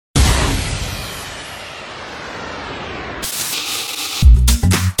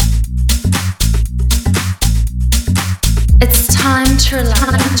Time to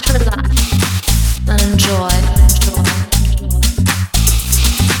relax and enjoy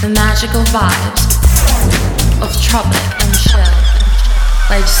the magical vibes of tropic and chill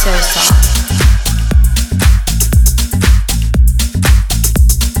by Sosa.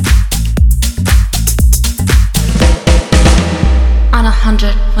 On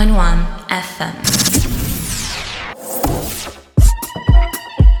 100.1 FM.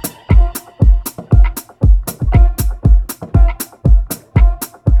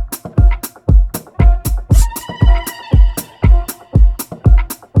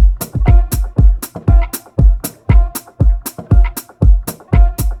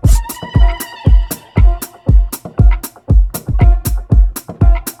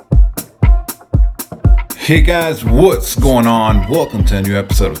 Hey guys, what's going on? Welcome to a new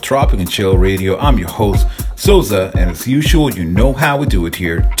episode of Tropic and Chill Radio. I'm your host, Sosa, and as usual, you know how we do it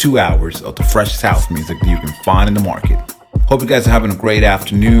here. 2 hours of the freshest house music that you can find in the market. Hope you guys are having a great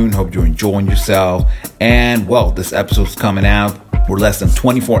afternoon. Hope you're enjoying yourself. And well, this episode's coming out. We're less than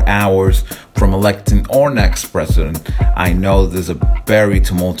 24 hours from electing our next president. I know there's a very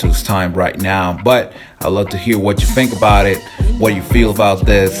tumultuous time right now, but I'd love to hear what you think about it, what you feel about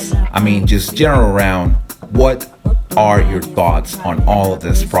this. I mean, just general around. What are your thoughts on all of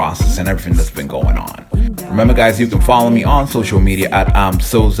this process and everything that's been going on? Remember, guys, you can follow me on social media at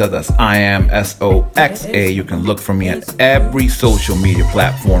IamSosa. That's IamSoxa. You can look for me at every social media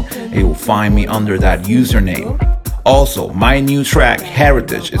platform. You will find me under that username. Also, my new track,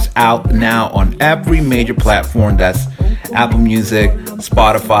 Heritage, is out now on every major platform. That's Apple Music,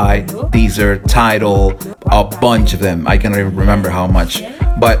 Spotify, Deezer, Tidal, a bunch of them. I can't even remember how much.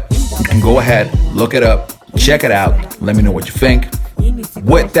 But you can go ahead, look it up. Check it out. Let me know what you think.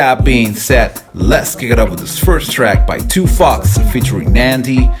 With that being said, let's kick it up with this first track by 2Fox featuring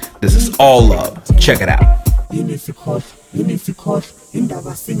Nandy. This is All Love. Check it out. When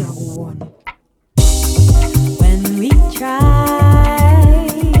we try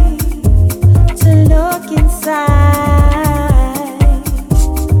to look inside,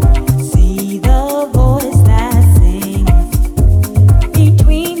 see the voice that sings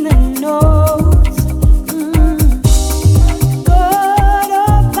between the notes.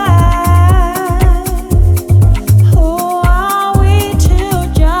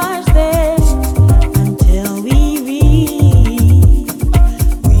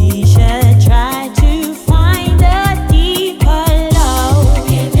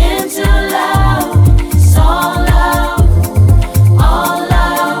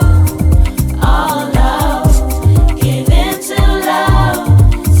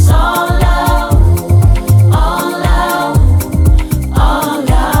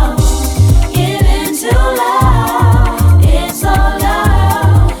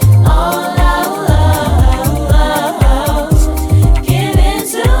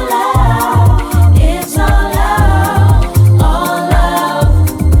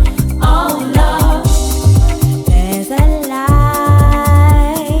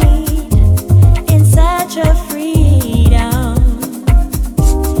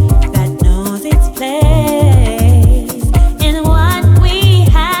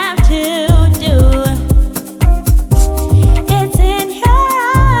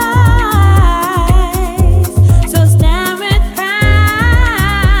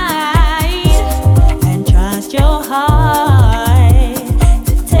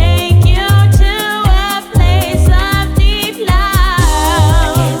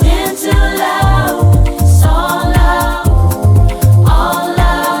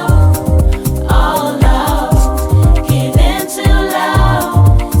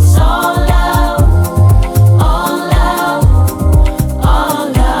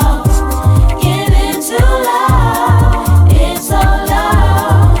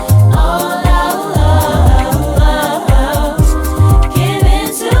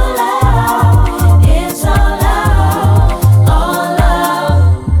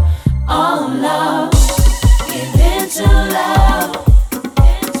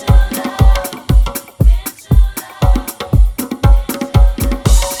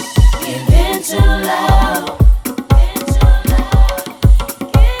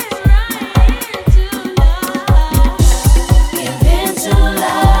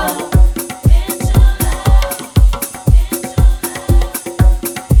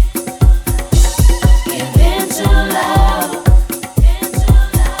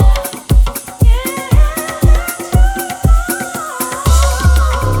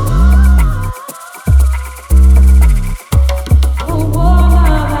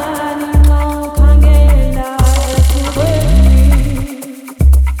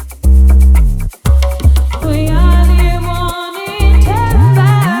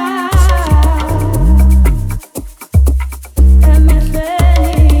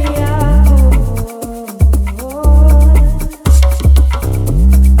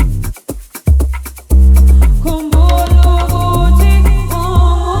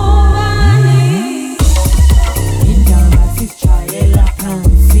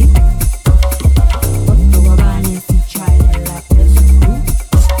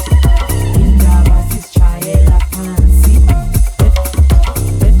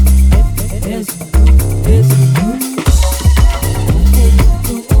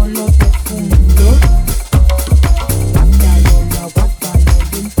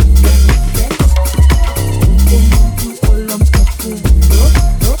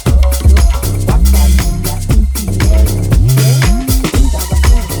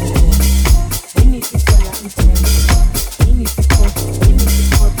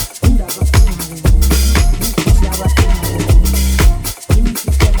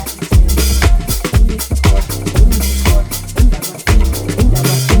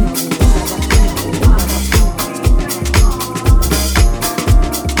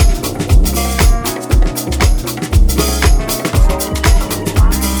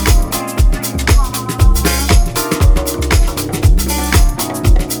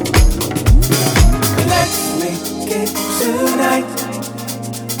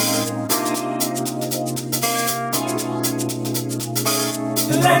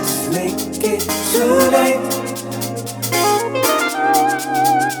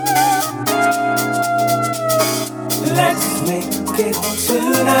 it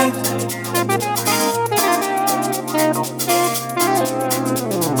tonight.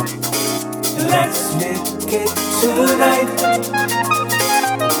 Let's make it tonight.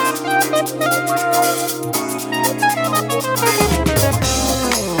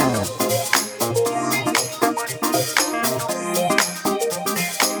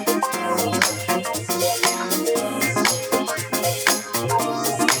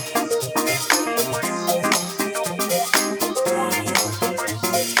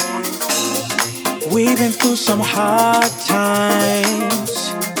 We've been through some hard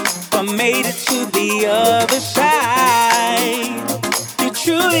times, but made it to the other side. You're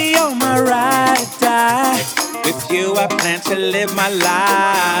truly on my ride or die. With you I plan to live my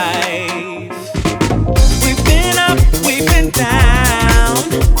life. We've been up, we've been down.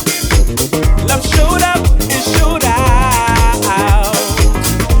 Love showed up and showed out.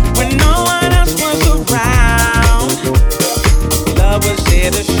 When no one else was around, love was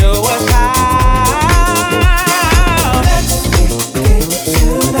here to show us how.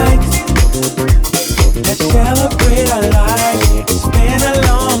 Celebrate our life. It's been a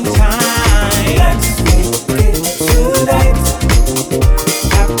long time. Let's make it tonight.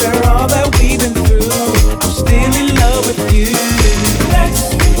 After all that we've been through, I'm still in love with you. Let's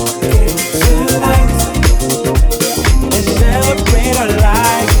make it tonight. Let's celebrate our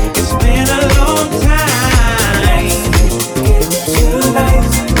life. It's been a long time. Let's make it tonight.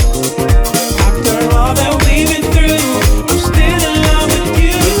 After all that we've been through, I'm still in love with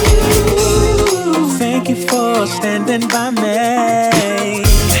you. Thank you for standing by me.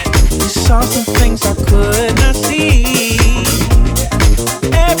 You saw some things I could not see.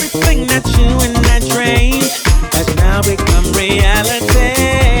 Everything that you and I dreamed has now become reality.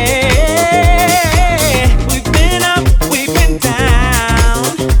 We've been up, we've been down.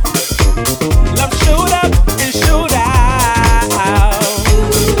 Love showed up and showed out.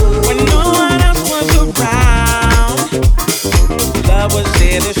 When no one else was around, love was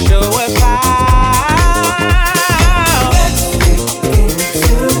there to show us how.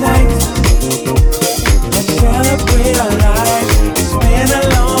 Celebrate our life. It's been a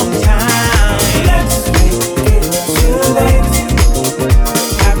long time. Let's make it tonight.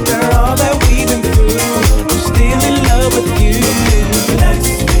 After all that we've been through, I'm still in love with you. Let's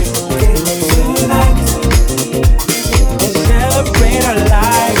make it tonight. Let's celebrate our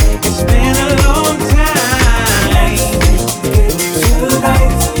life. It's been a long time. Let's make it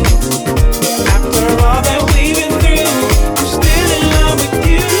tonight. After all that we've been through, I'm still in love with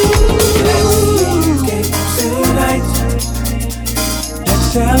you. Let's make it tonight. Let's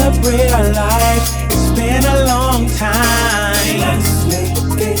celebrate our life. It's been a long time. Let's make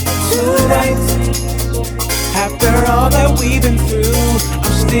it tonight. After all that we've been through,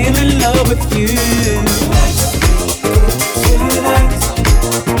 I'm still in love with you. Let's make it tonight.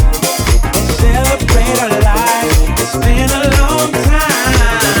 Let's celebrate our life. It's been a long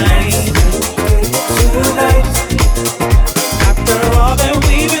time. Tonight. After all that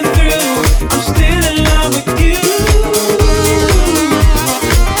we've been through, I'm still in love with you.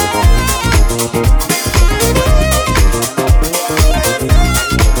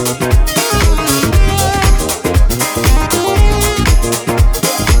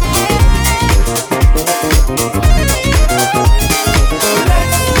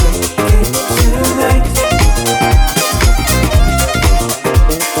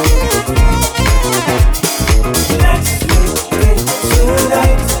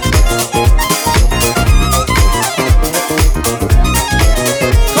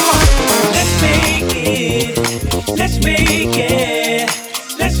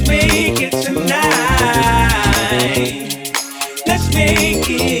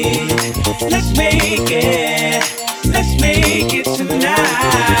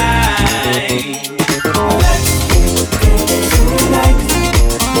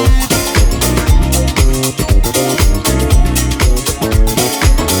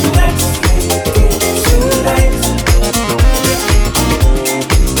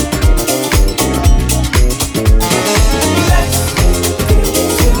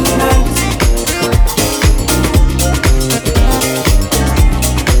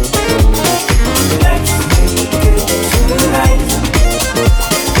 Let's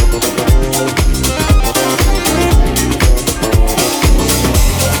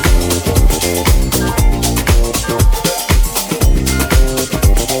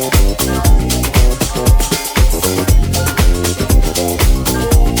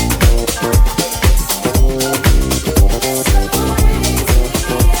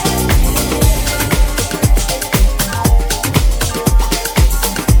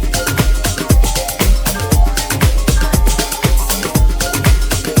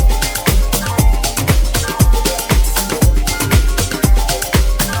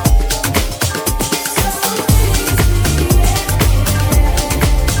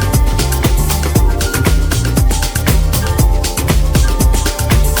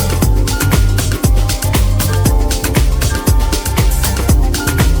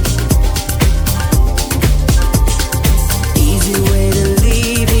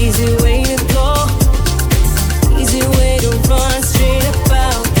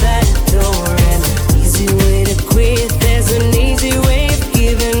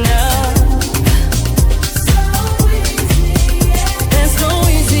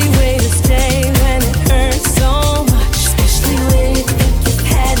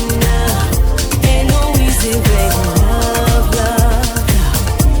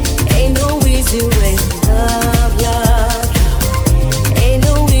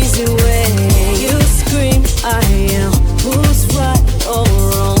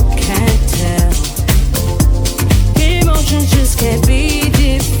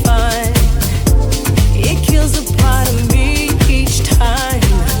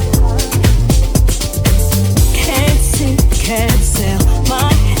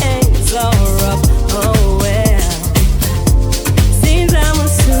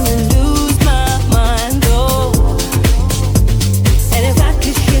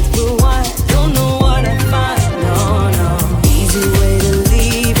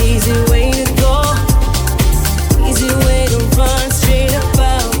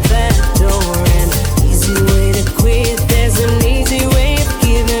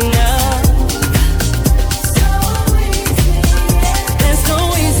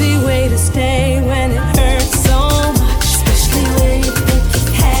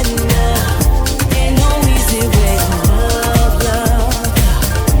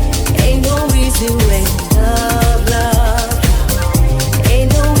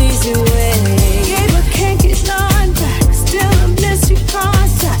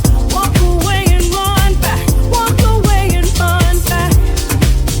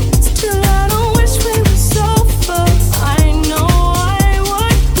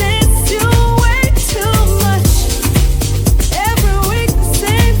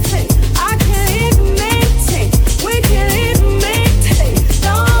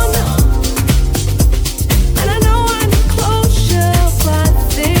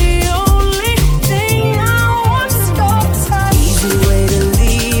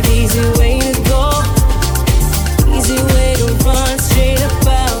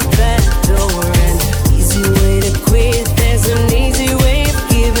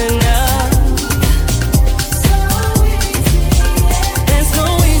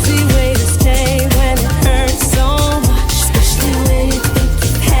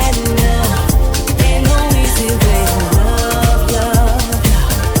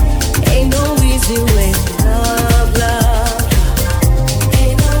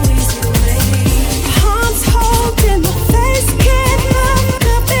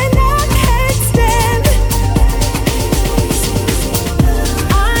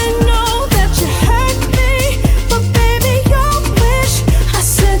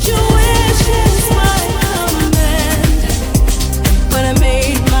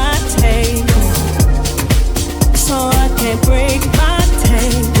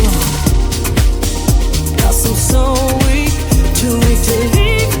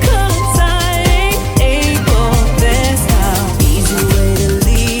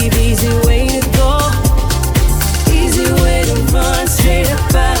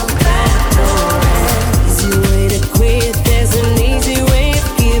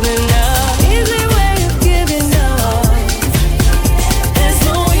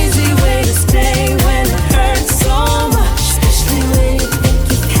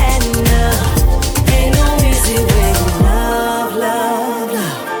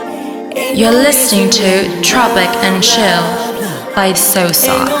You're listening to Tropic and Chill by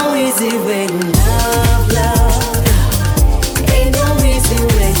Sosa. Ain't no easy way to love, love. Ain't no easy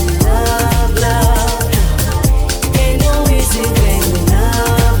way to love, love. Ain't no easy way to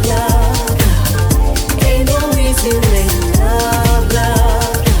love, love. Ain't no easy way to love, love.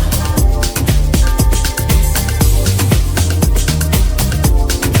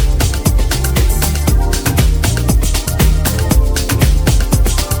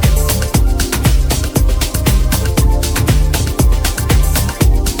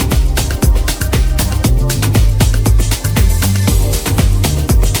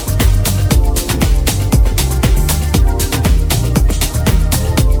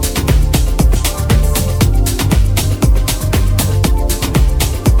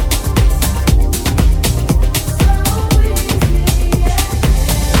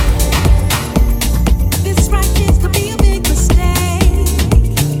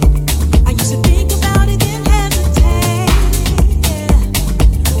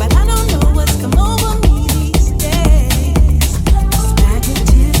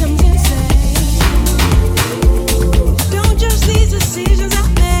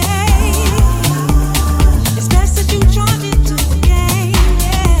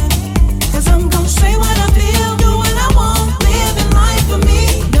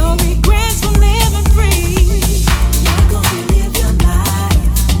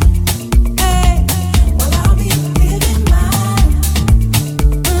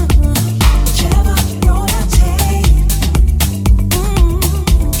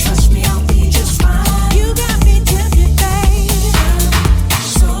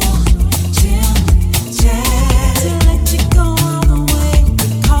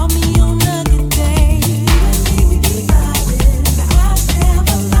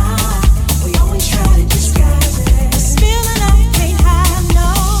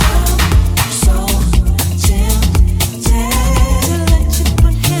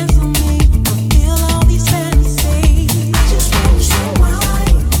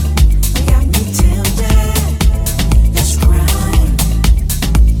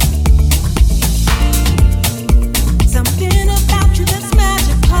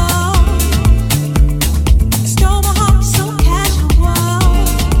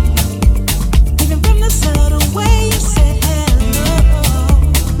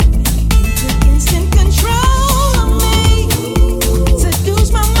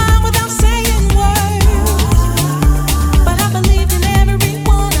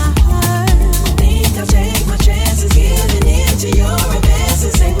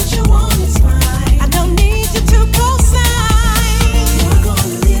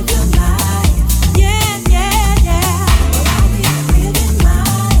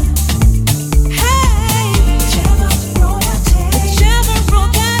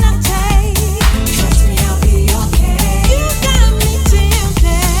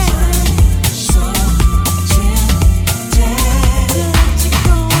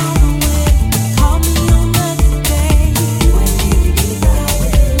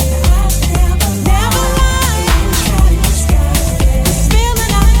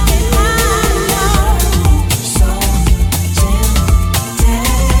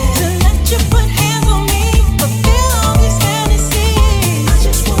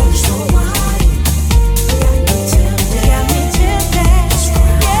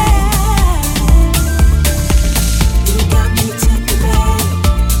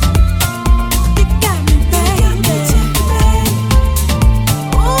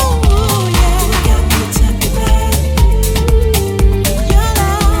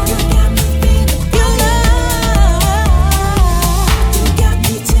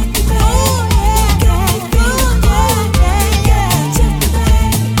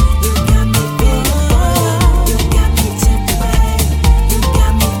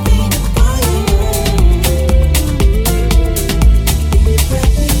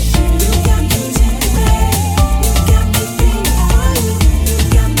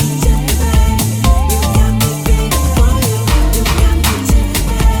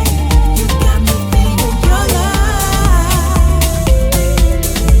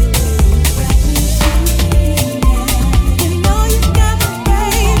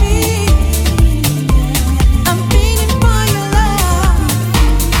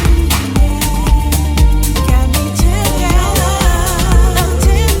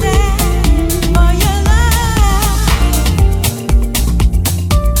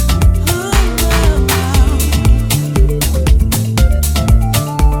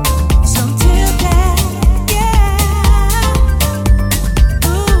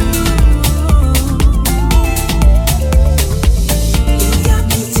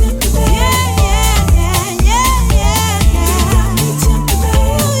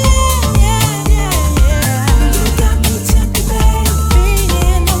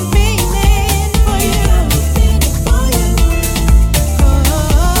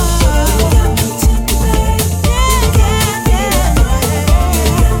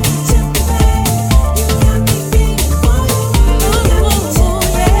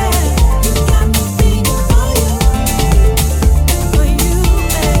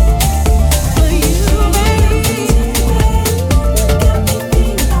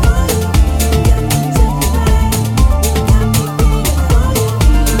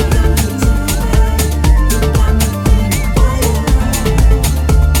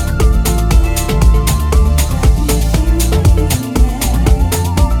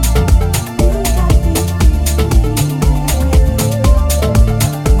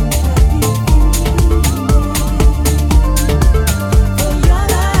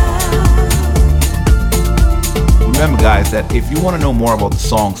 that if you want to know more about the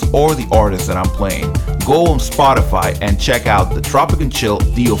songs or the artists that I'm playing, go on Spotify and check out the Tropic and Chill,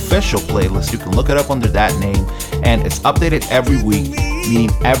 the official playlist. You can look it up under that name, and it's updated every week, meaning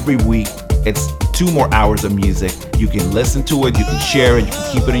every week it's 2 more hours of music. You can listen to it, you can share it, you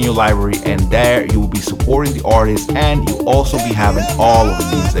can keep it in your library, and there you will be supporting the artist, and you'll also be having all of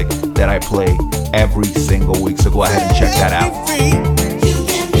the music that I play every single week. So go ahead and check that out.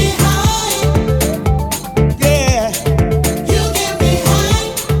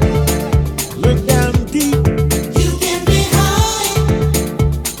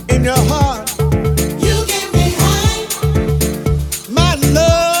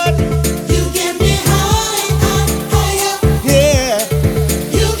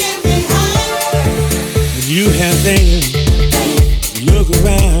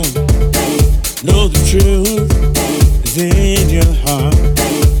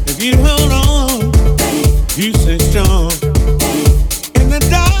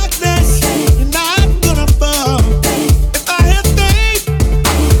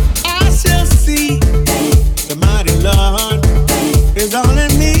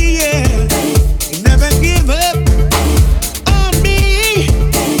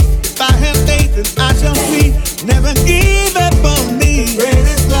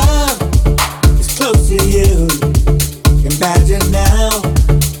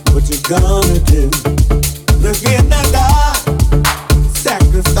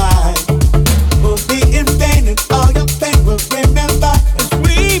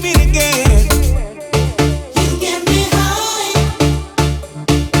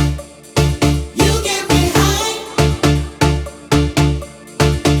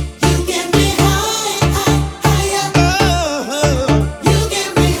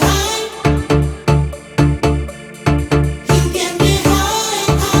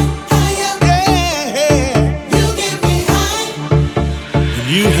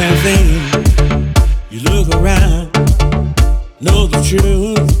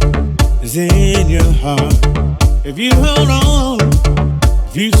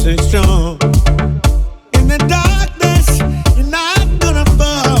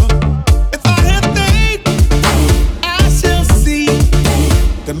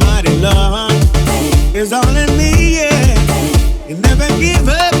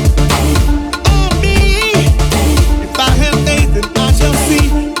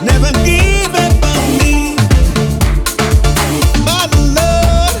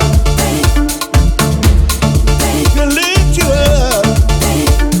 Believe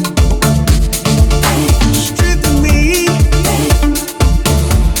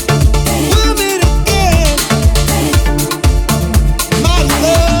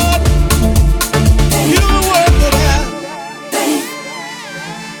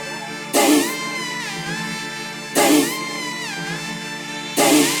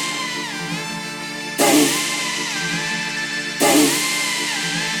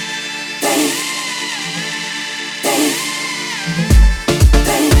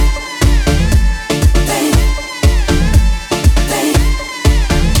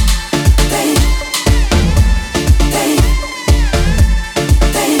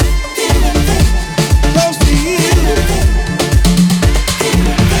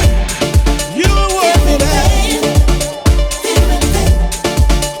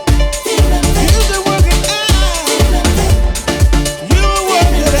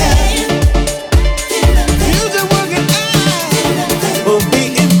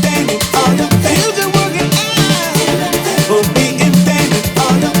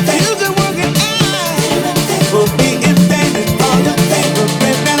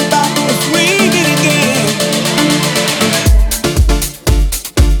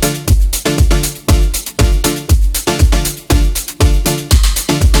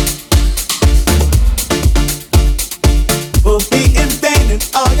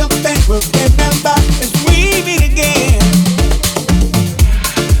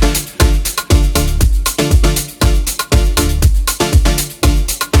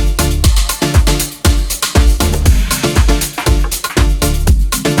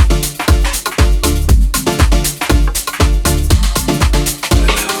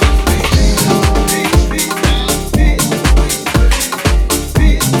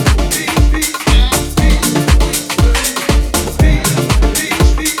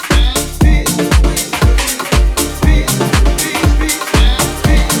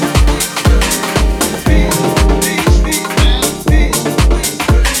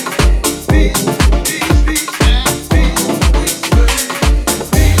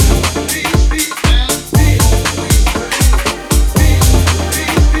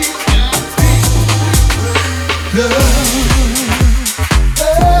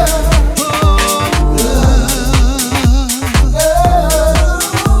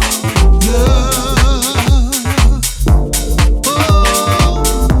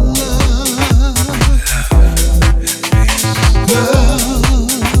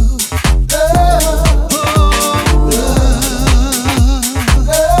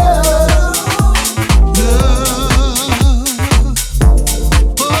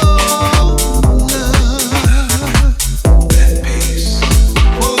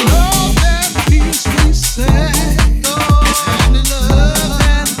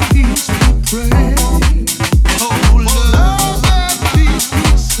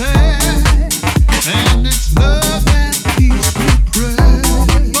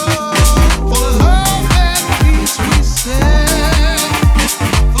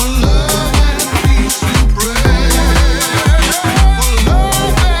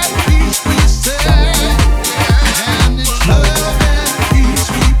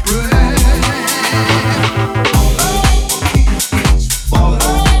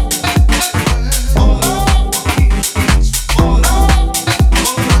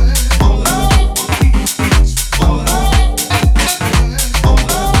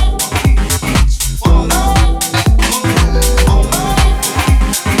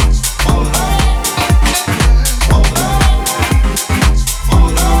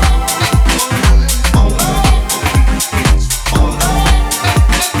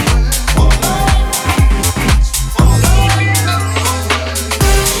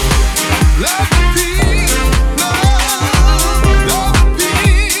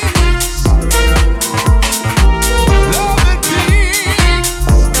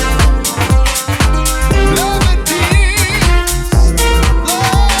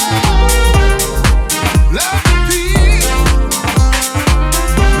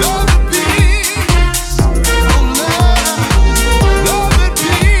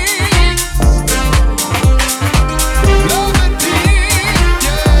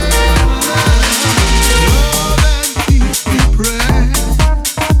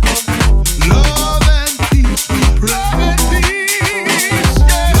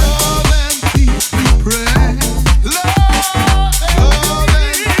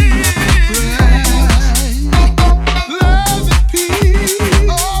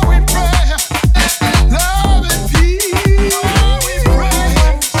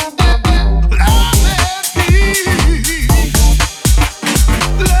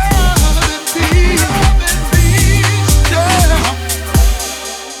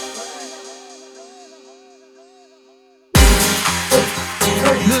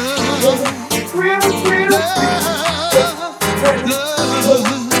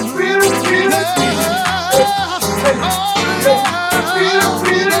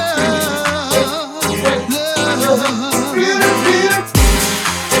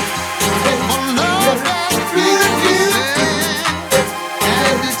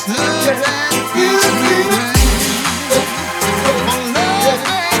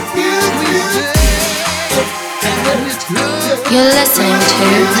You're listening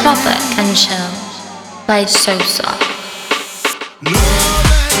to Tropic and Chill by Sosa.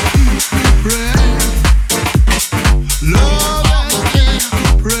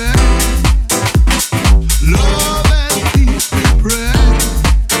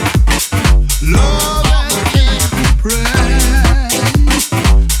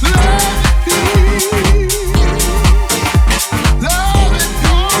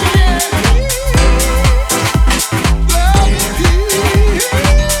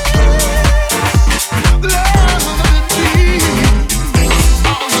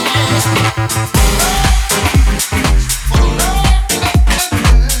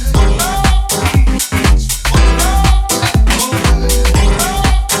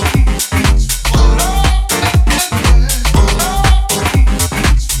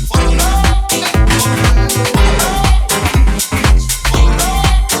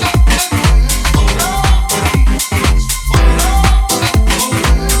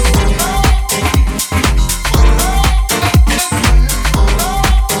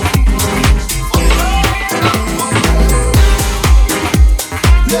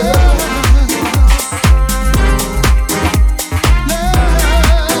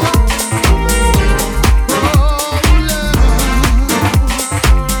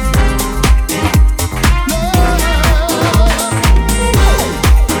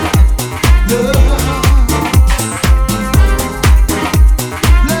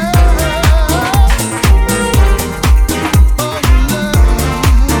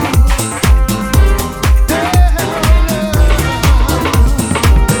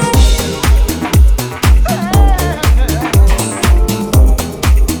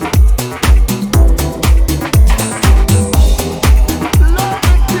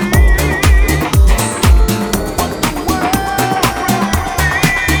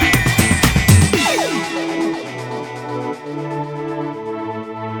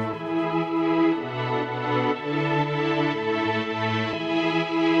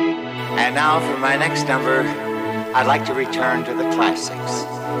 And now for my next number, I'd like to return to the classics.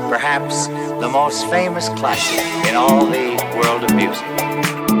 Perhaps the most famous classic in all the world of music.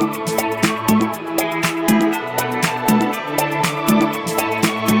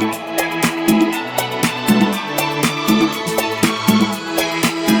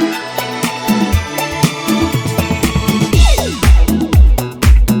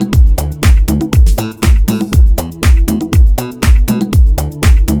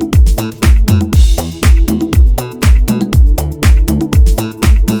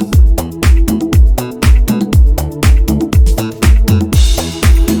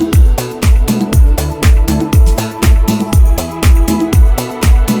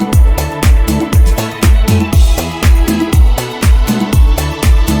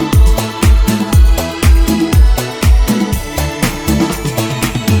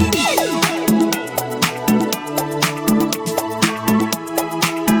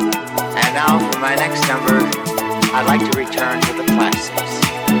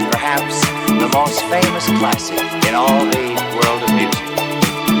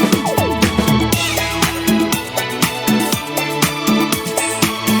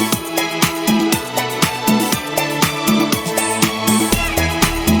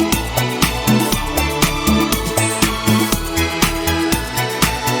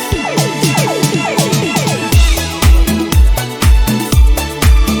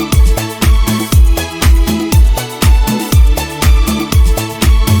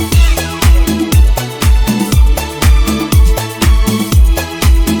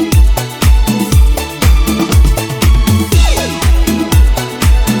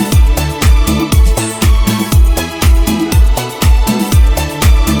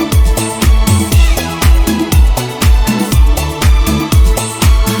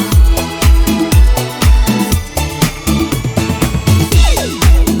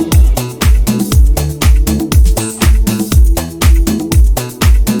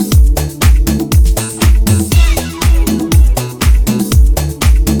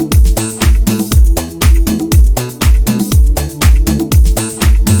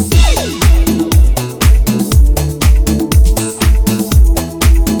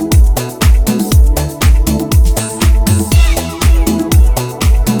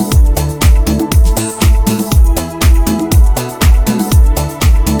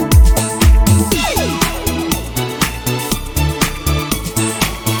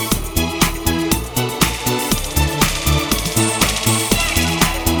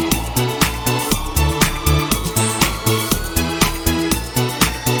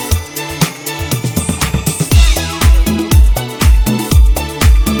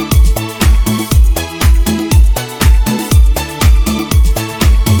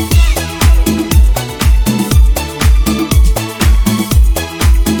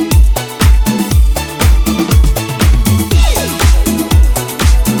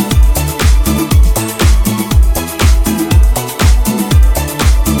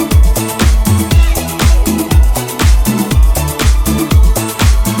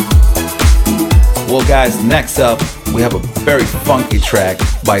 Well, guys, next up, we have a very funky track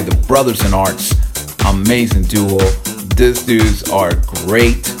by the Brothers in Arts. Amazing duo. These dudes are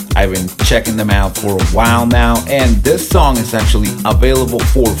great. I've been checking them out for a while now, and this song is actually available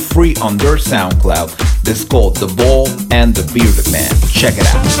for free on their SoundCloud. This is called The Bull and the Bearded Man. Check it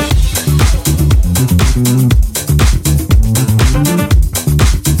out.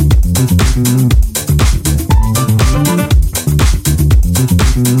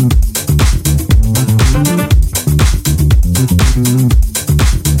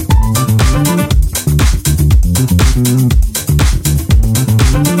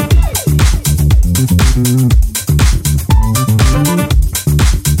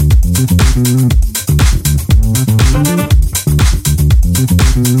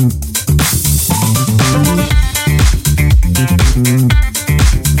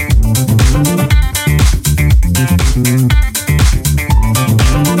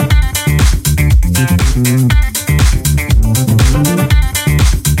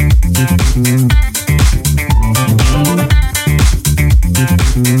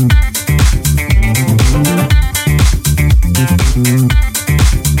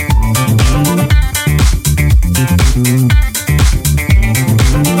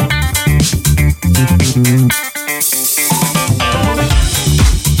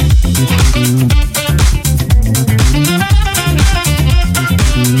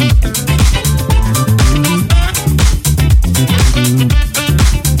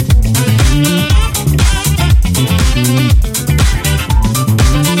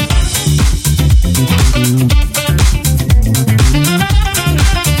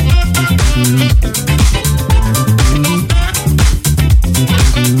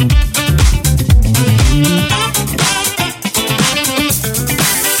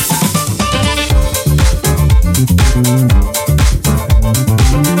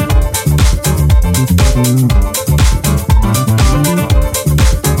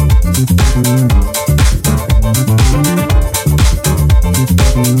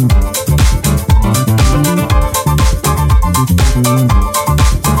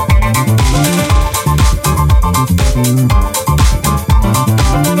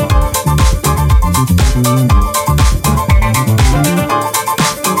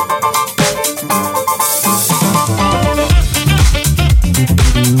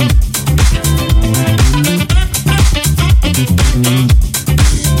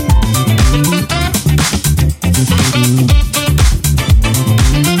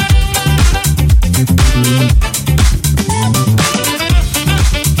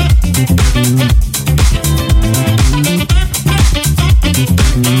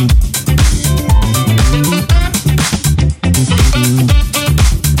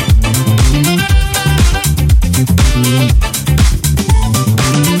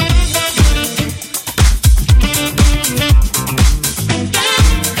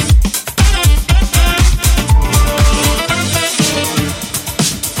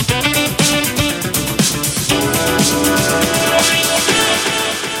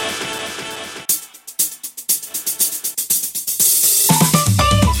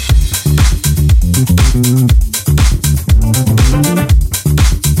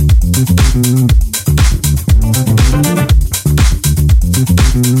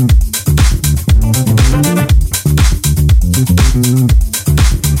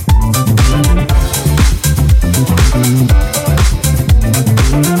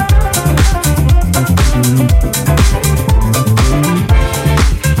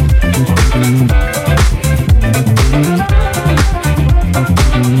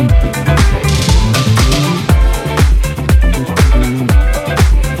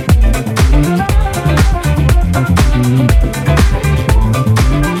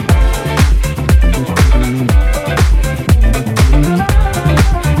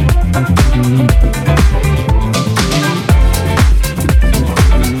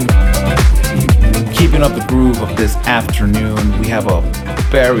 Afternoon, we have a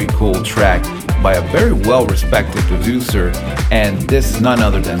very cool track by a very well-respected producer, and this is none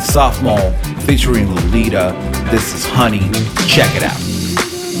other than Sophomore featuring Lolita. This is Honey. Check it out.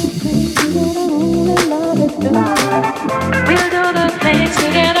 We'll do the things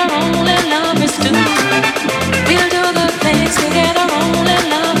together only lovers do. We'll do the things together only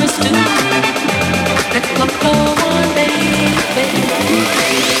lovers do. Let's go on, baby.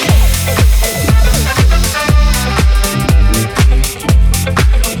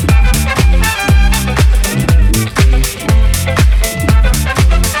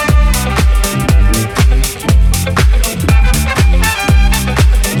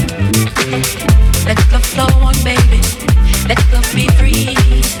 Let the flow on, baby. Let love be free.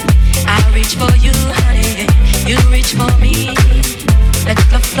 I reach for you.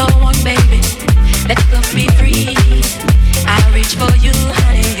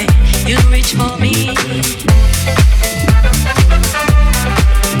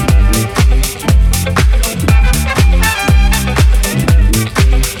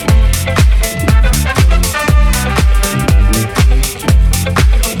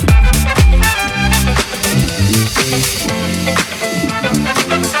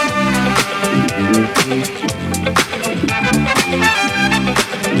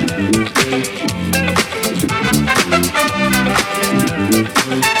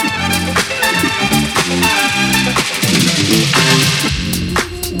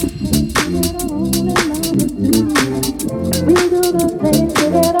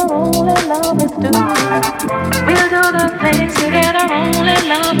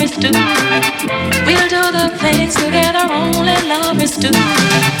 lovers do. We'll do the things together only lovers do.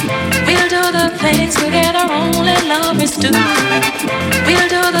 We'll do the things together only lovers do. We'll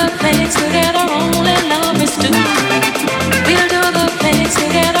do the things together only lovers do. We'll do the things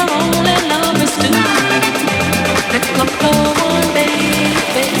together only lovers do. Let the flow on, baby.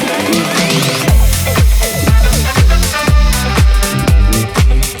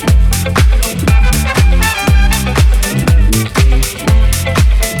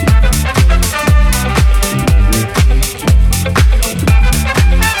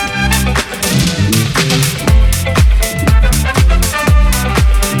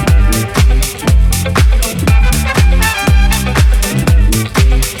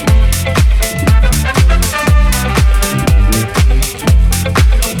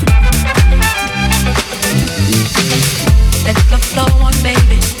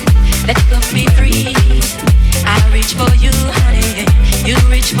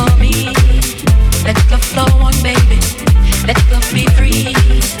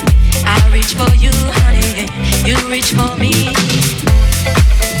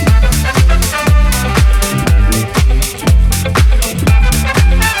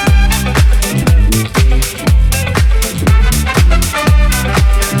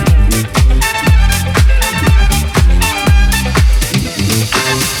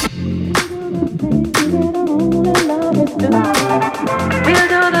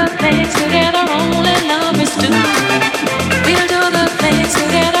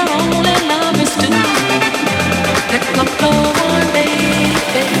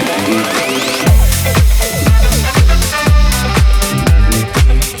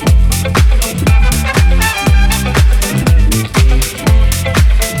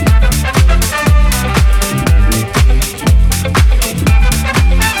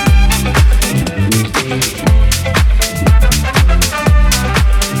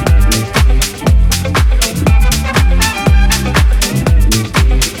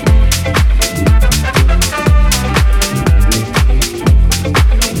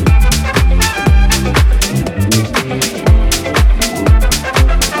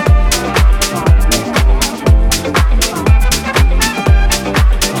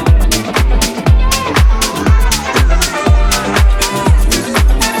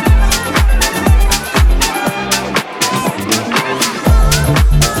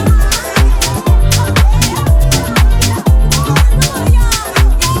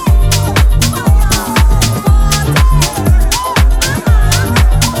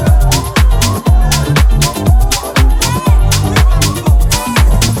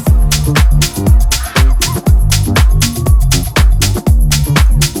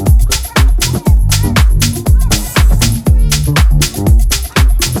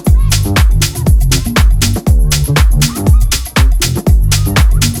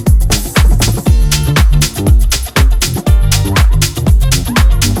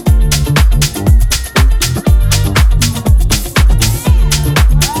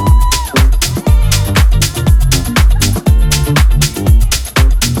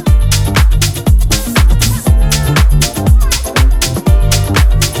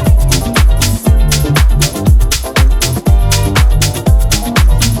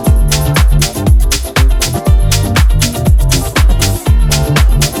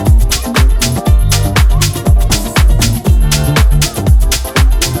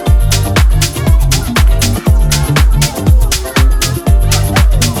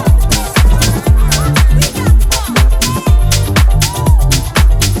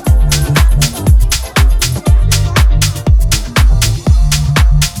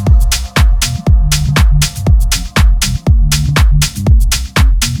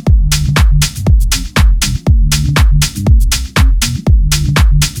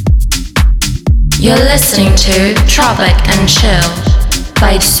 You're listening to Tropic and Chill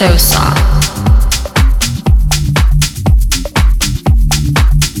by Sosa.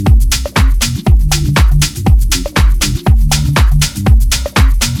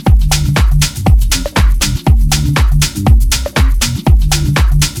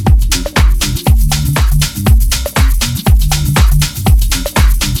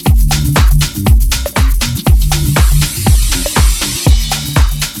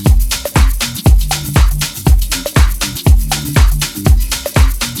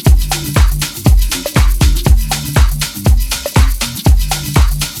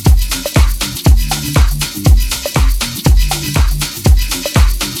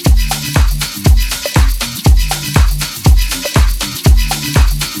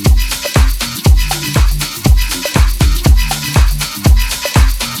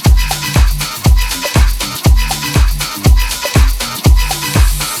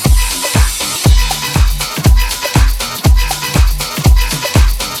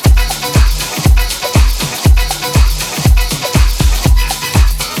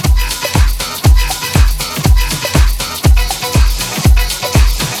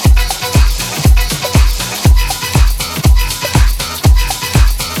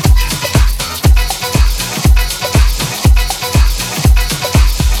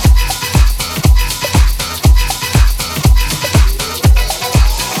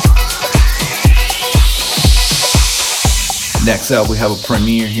 Next up, we have a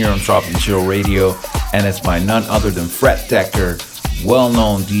premiere here on Tropic and Chill Radio, and it's by none other than Fred Decker,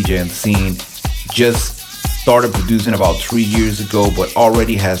 well-known DJ in the scene. Just started producing about 3 years ago, but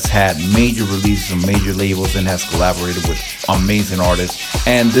already has had major releases on major labels and has collaborated with amazing artists.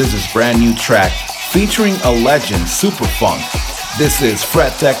 And this is brand new track featuring a legend, Superfunk. This is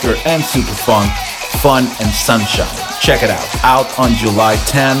Fred Decker and Superfunk, Fun and Sunshine. Check it out on July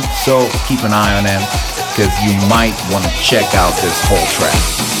 10th, so keep an eye on them because you might want to check out this whole track.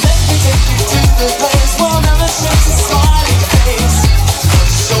 All night,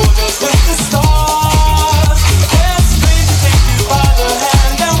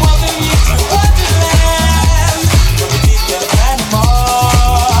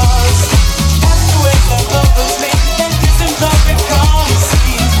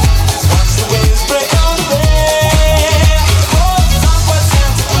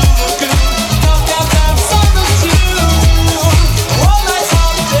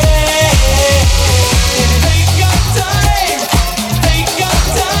 all day.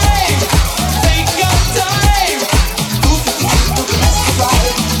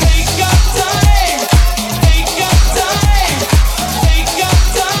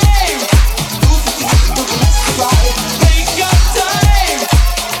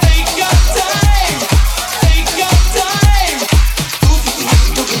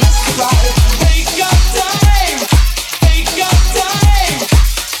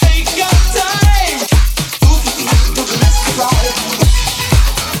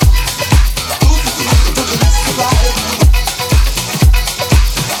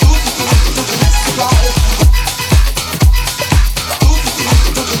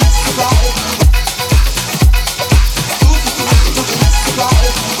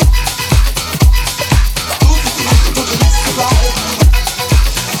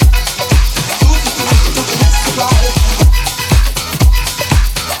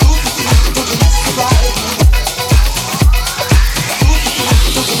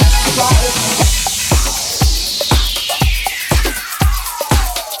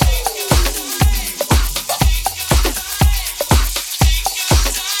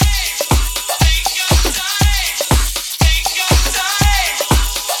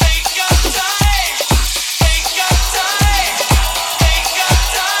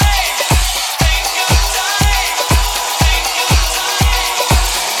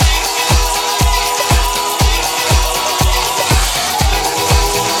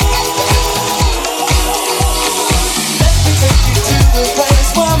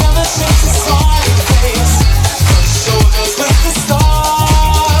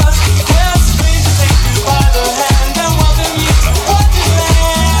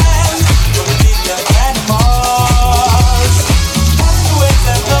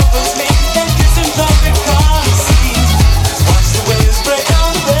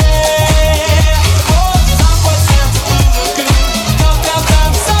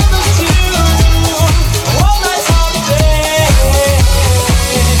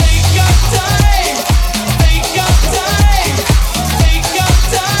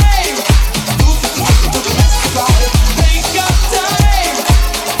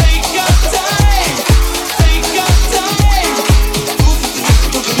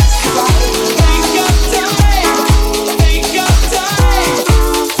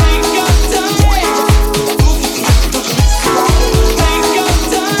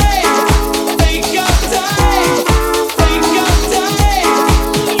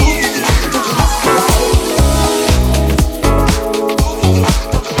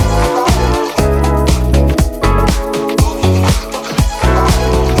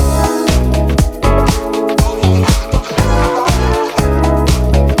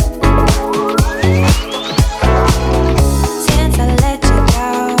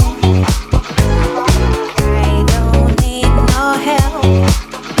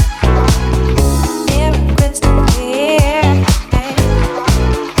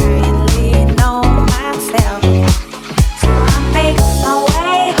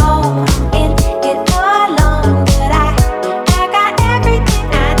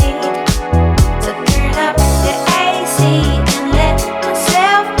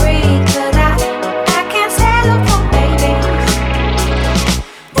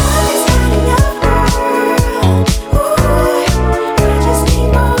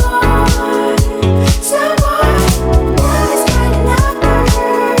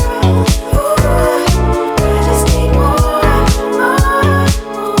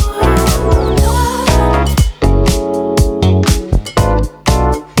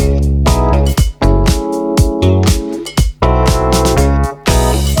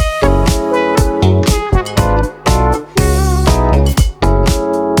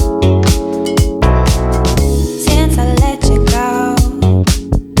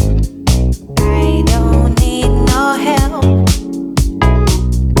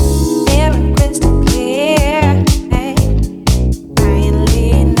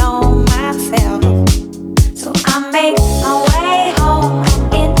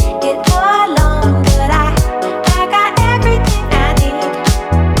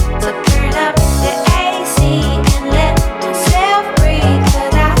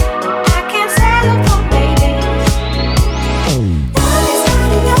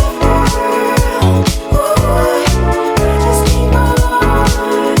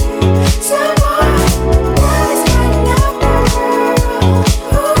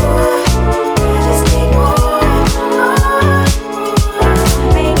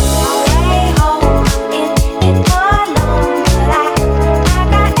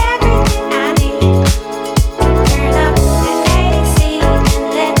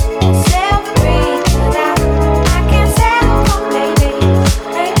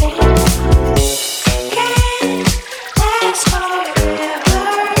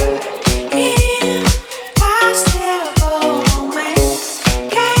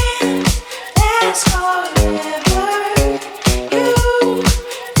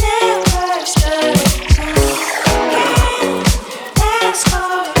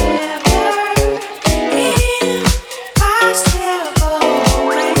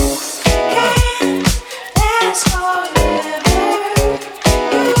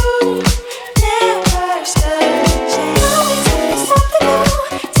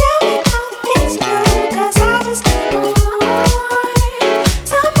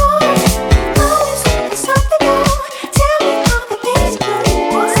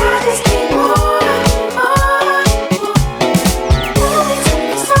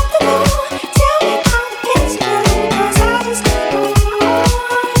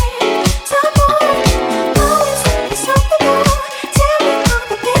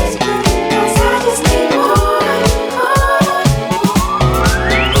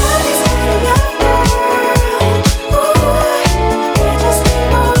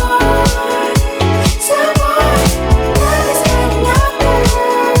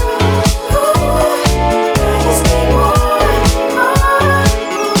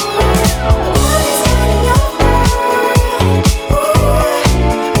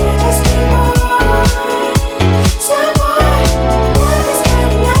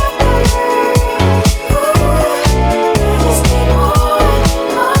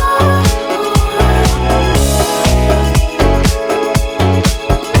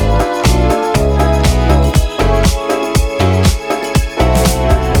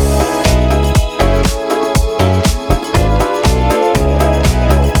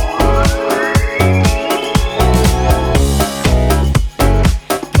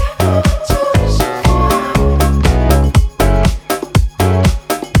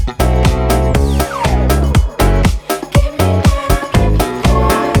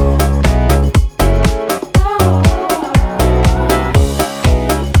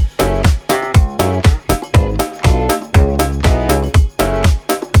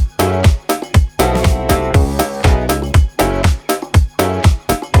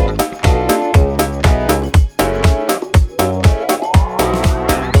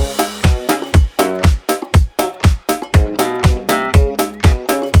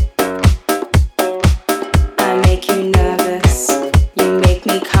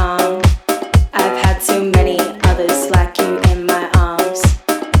 calm. I've had so many others like you in my arms.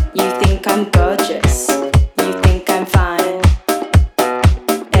 You think I'm gorgeous, you think I'm fine.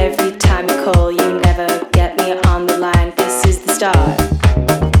 Every time you call, you never get me on the line. This is the start.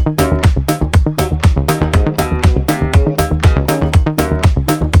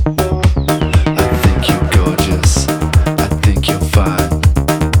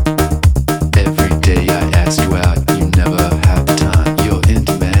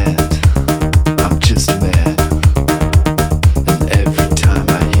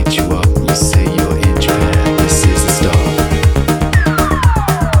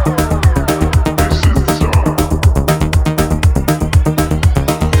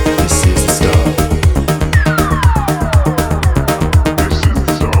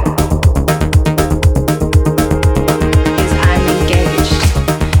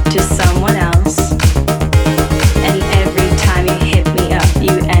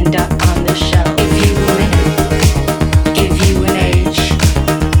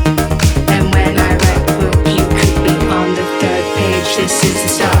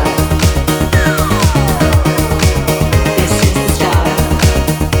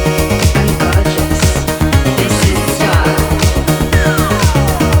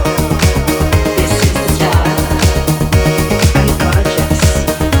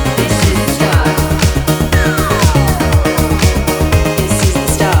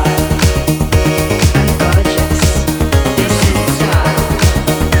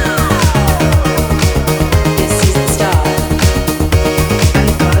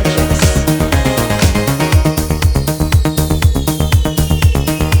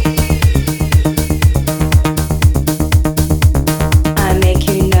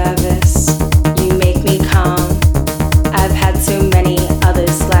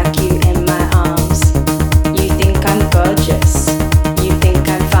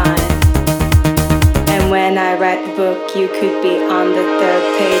 You could be on the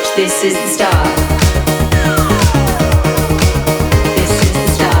third page. This is the start.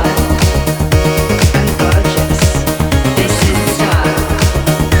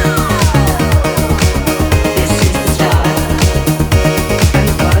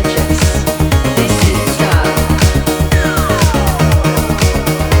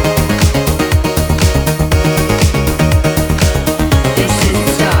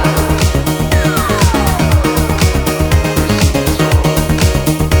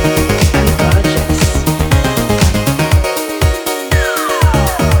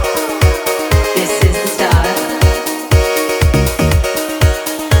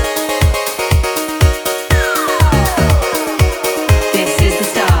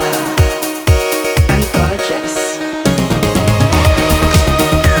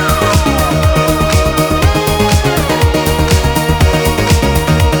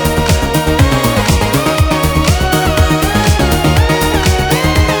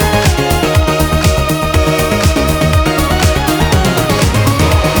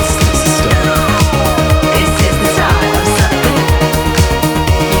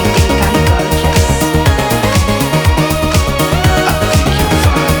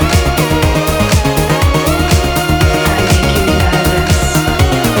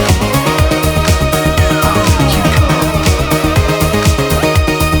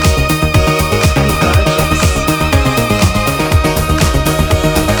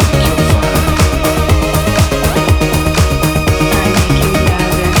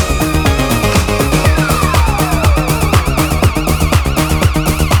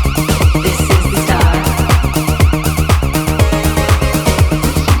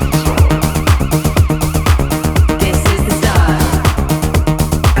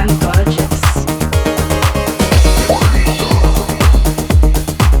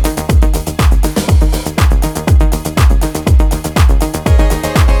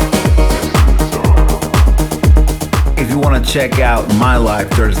 Check out My Life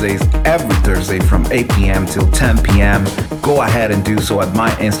Thursdays every Thursday from 8 p.m. till 10 p.m. Go ahead and do so at my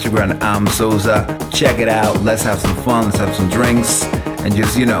Instagram, I'm Sosa. Check it out. Let's have some fun. Let's have some drinks and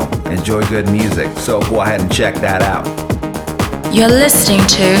just, enjoy good music. So go ahead and check that out. You're listening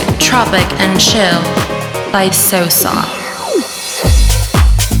to Tropic and Chill by Sosa.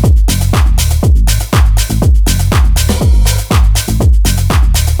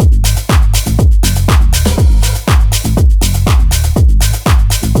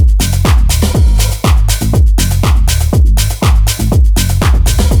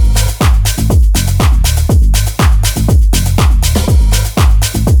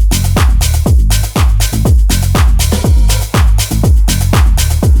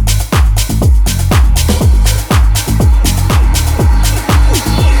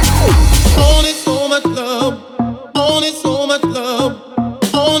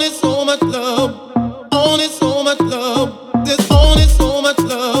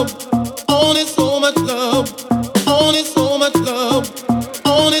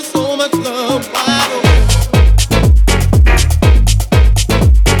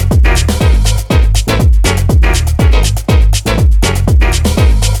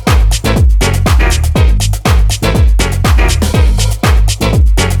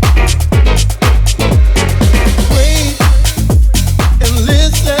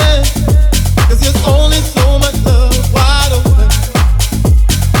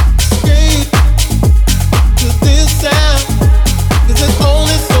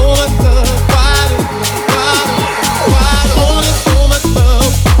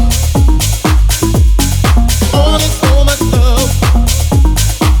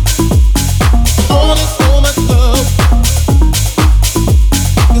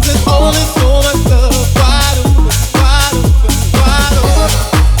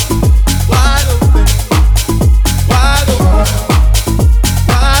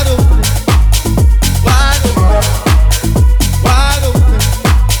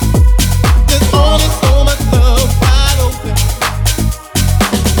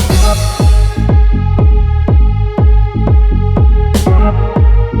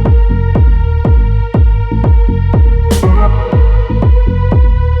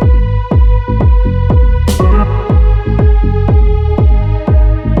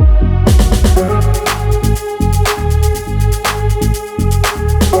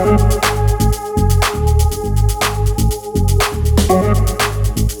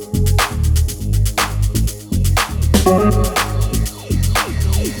 Wait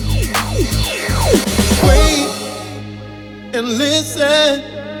and listen,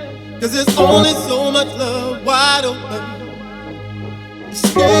 'cause there's only so much love wide open.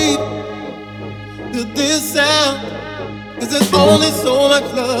 Escape to this sound, 'cause there's only so much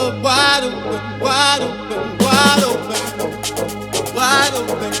love wide open, wide open, wide open, wide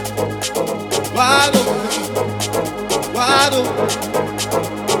open, wide open, wide open.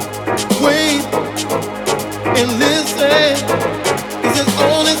 Wait and listen, 'cause there's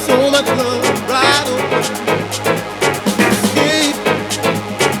only so much love wide open. Escape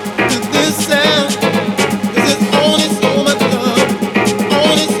to this sound, 'cause there's only so much love,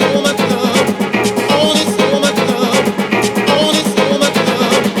 only so much love, only so much love, only so much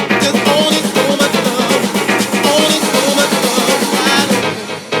love. There's only so much love, only so much love wide open.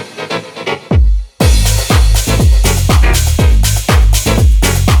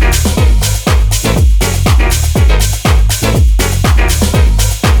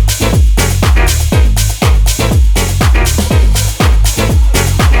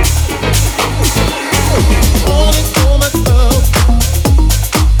 Only so much love,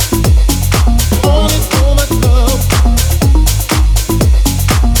 only so much love,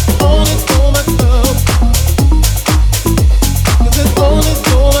 only so much love. 'Cause there's only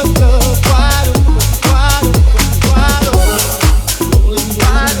so much love wide open, wide open, wide open, rolling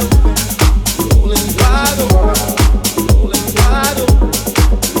wide open, rolling wide open, rolling wide open,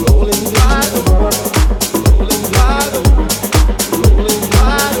 rolling wide open, rolling wide open, rolling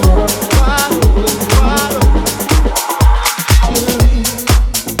wide open, wide open, wide open.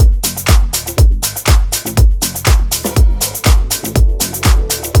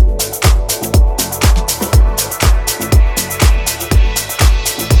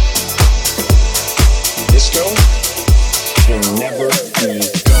 Disco will never be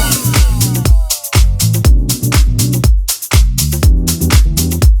gone.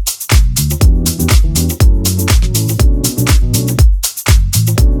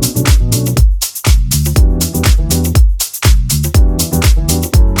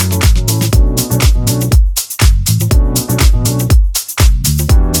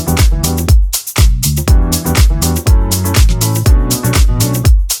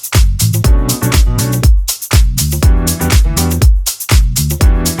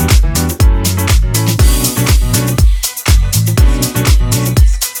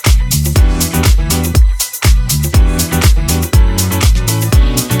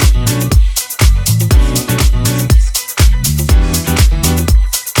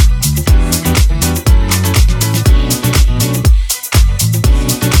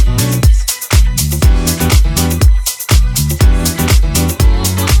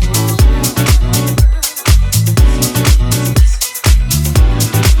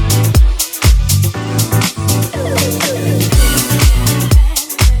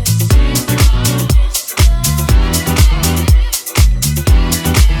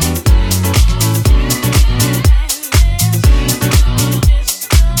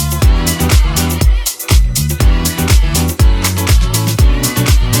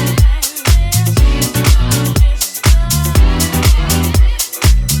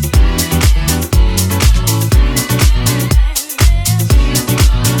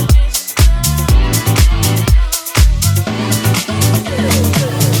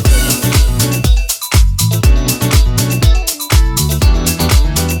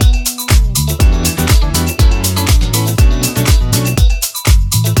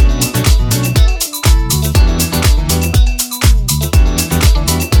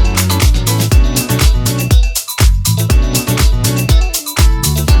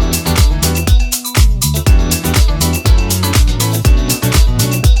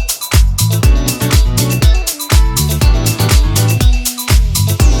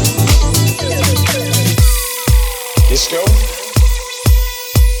 Disco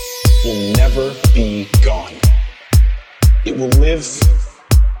will never be gone. It will live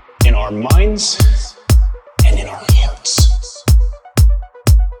in our minds and in our hearts.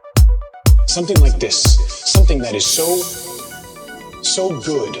 Something like this, something that is so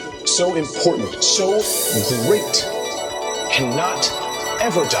good, so important, so great, cannot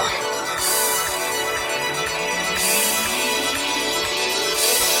ever die.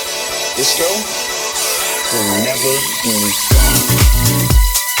 Disco will never be gone.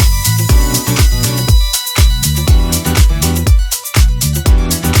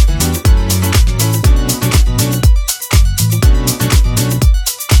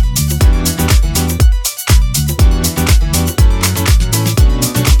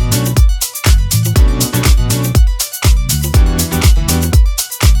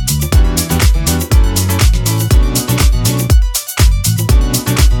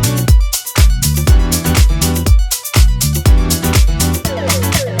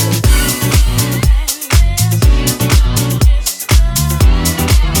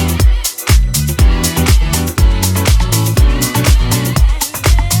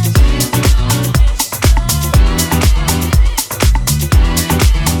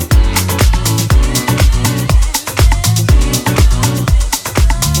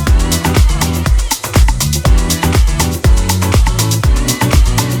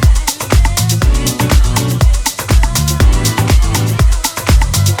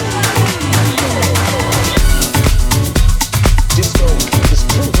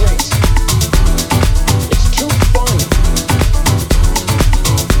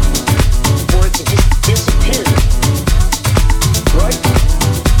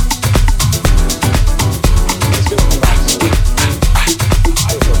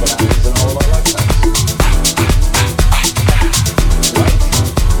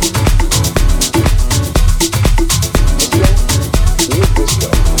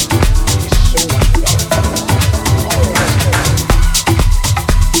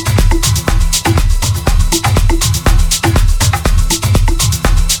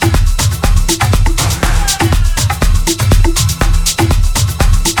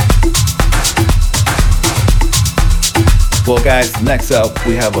 guys, next up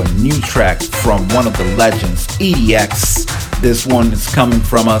we have a new track from one of the legends, EDX. This one is coming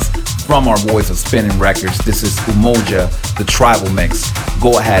from us, from our boys of Spinning Records. This is Umoja, the Tribal Mix.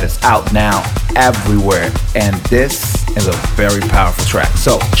 Go ahead, it's out now everywhere, and this is a very powerful track,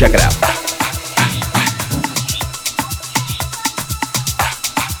 so check it out.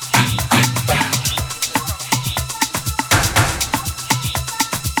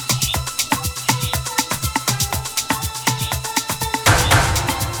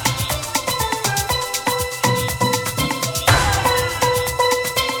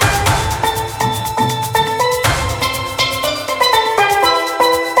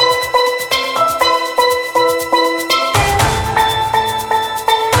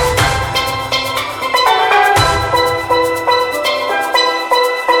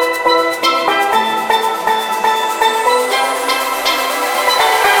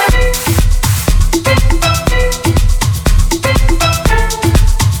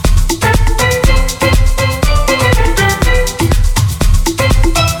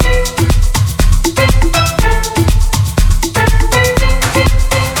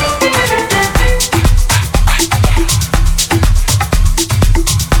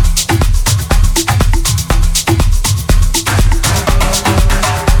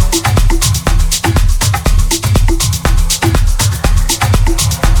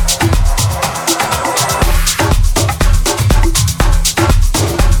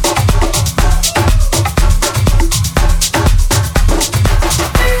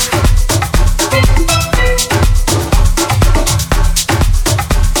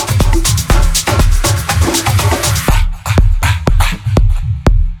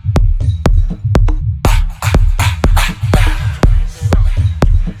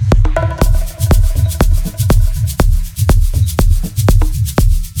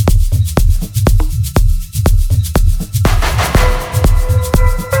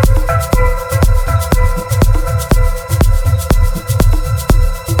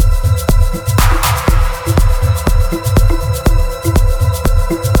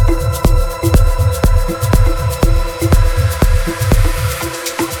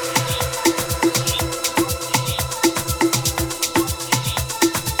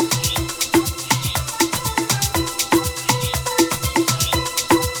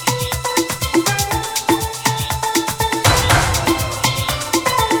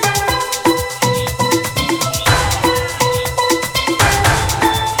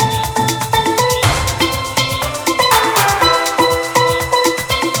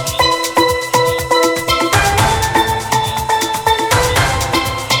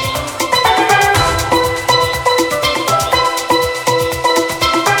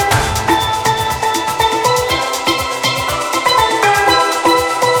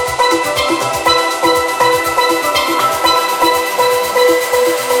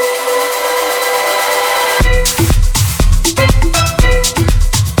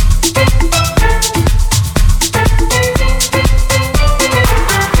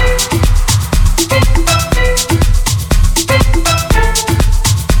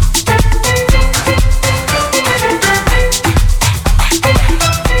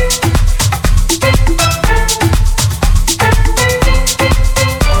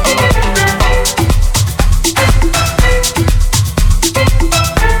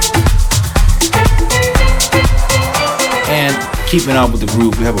 Keeping up with the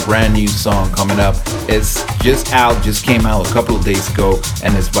groove, we have a brand new song coming up. It's just came out a couple of days ago,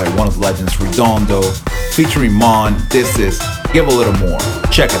 and it's by one of the legends, Redondo, featuring Mon. This is Give a Little More.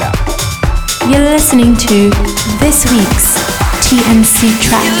 Check it out. You're listening to this week's TNC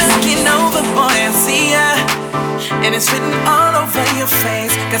track. You're looking over, boy, I see ya, and it's written all over your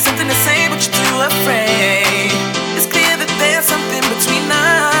face. Got something to say, but you're too afraid. It's clear that there's something between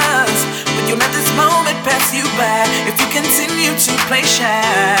us, but you'll let this moment pass you by if you continue to play shy.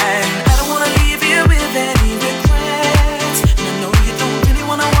 I don't wanna leave you with any regrets, and I know you don't really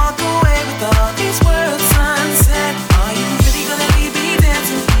wanna walk away with all these words unsaid. Are you really gonna leave me there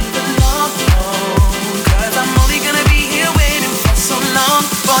to leave alone? Cause I'm only gonna be here waiting for so long.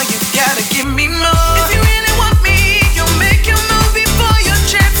 Boy, you gotta give me more. If you really want me, you'll make your move before your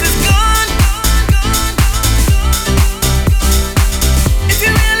chance is gone.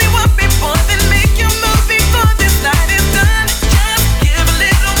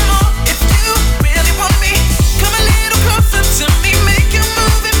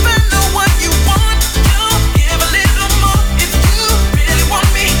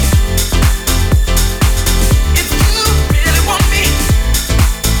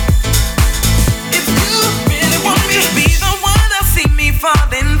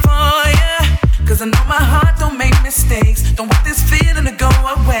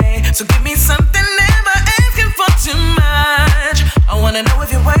 So give me something, never asking for too much. I wanna know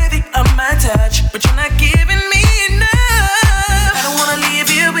if you're worthy of my touch, but you're not giving me enough. I don't wanna leave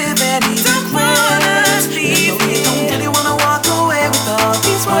you with any regrets. Leave me. Don't really wanna walk away with all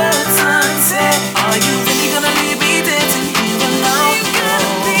these words unsaid. Are you really gonna leave me dancing here alone?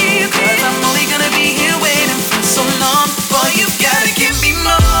 Cause I'm only gonna be here waiting for so long. Boy, you gotta give me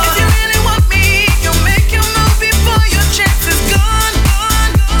more. If you really want me, you'll make your move before your chance is gone.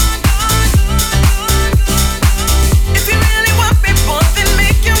 If you really want me, boy, then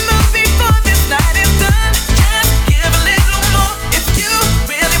make your move before this night is done. Just give a little more. If you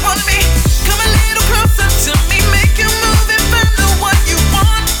really want me, come a little closer to me. Make your move and find out what you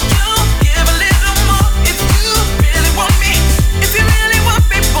want. You give a little more. If you really want me, if you really want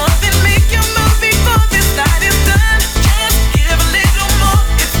me, boy, then make your move before this night is done. Just give a little more.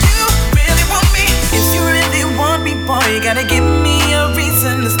 If you really want me, if you really want me, boy, you gotta give me a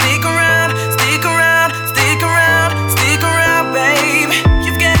reason to stick around, stick around, stick around, stick around, babe.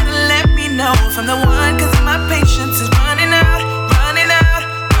 You've gotta let me know from the one, cause my patience is running out, running out,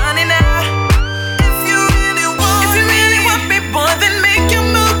 running out. If you really want me, boy, then make your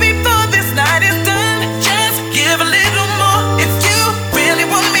move before this night is done. Just give a little more. If you really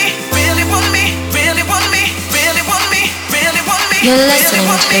want me, really want me, really want me, really want me, really want me. You're listening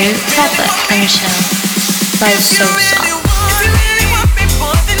to Tropic and Chill by Sosa.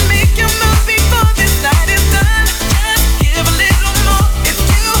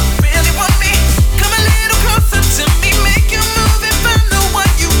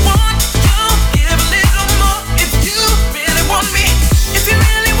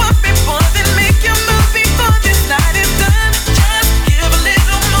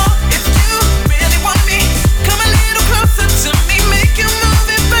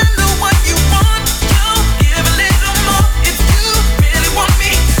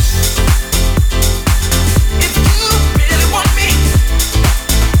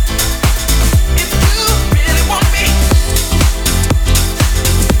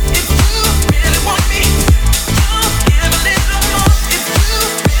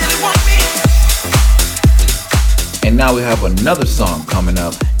 Now we have another song coming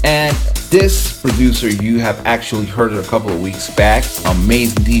up, and this producer you have actually heard it a couple of weeks back.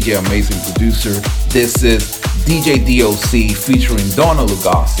 Amazing DJ, amazing producer. This is DJ DOC featuring Donna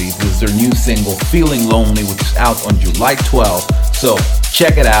Lugosi. This is their new single Feeling Lonely, which is out on July 12th. So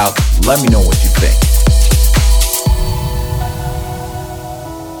check it out, let me know what you think.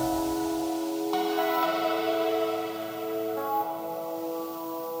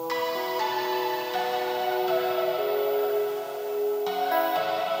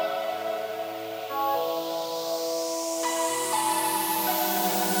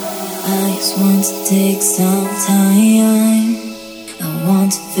 I just want to take some time. I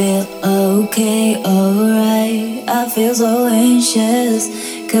want to feel okay, alright. I feel so anxious,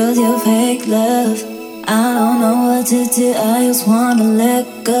 cause you're fake love. I don't know what to do, I just wanna let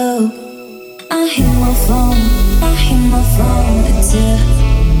go. I hear my phone, it's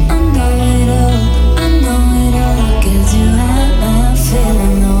I know it all, cause you I'm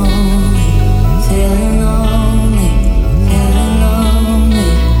feeling lonely, feeling lonely, feeling lonely.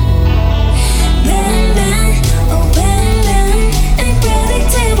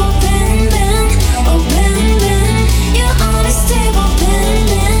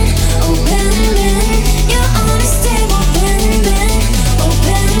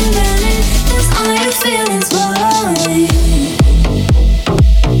 Feelings slowly. Feelings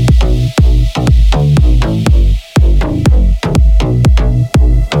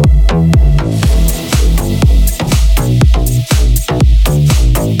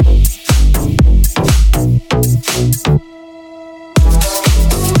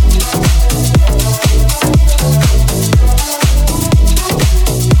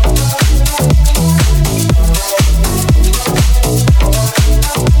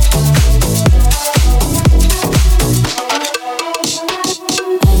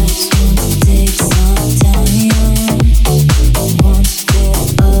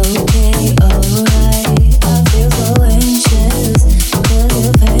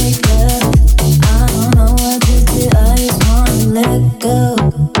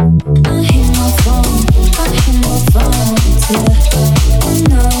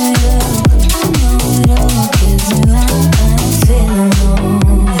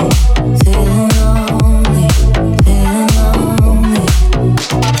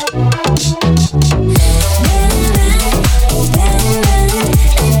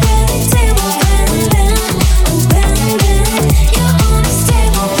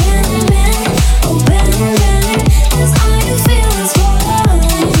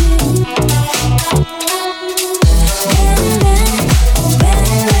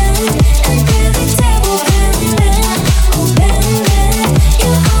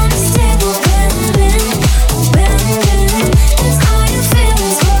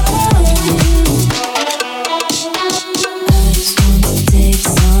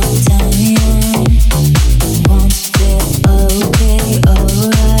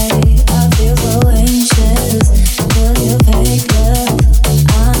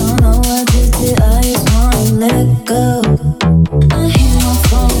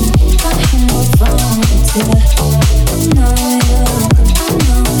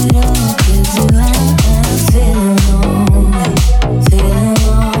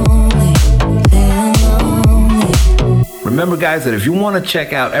Remember, guys, that if you want to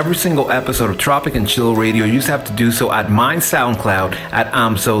check out every single episode of Tropic and Chill Radio, you just have to do so at my SoundCloud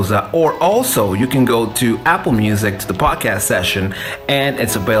at Sosa, or also you can go to Apple Music to the podcast session, and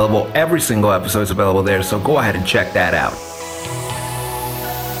it's available. Every single episode is available there, so go ahead and check that out.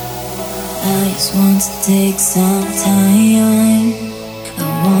 I just want to take some time. I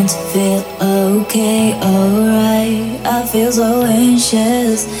want to feel okay, alright. I feel so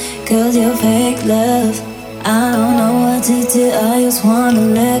anxious, cause you're fake love. I don't know what to do, I just wanna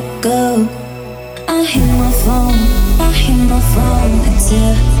let go. I hear my phone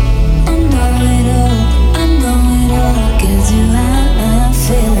until I know it all, cause you I'm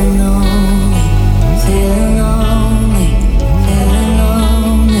feeling lonely, feeling lonely, feeling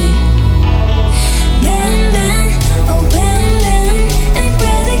lonely. Bang, bang, oh bang, bang,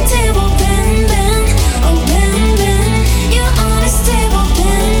 unpredictable bang, bang, oh bang, bang, you're unstable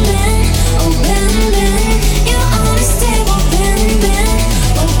bang, bang, oh bang, bang, you're unstable bang, bang,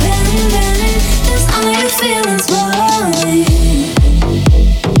 oh bang, bang, just all your feelings falling.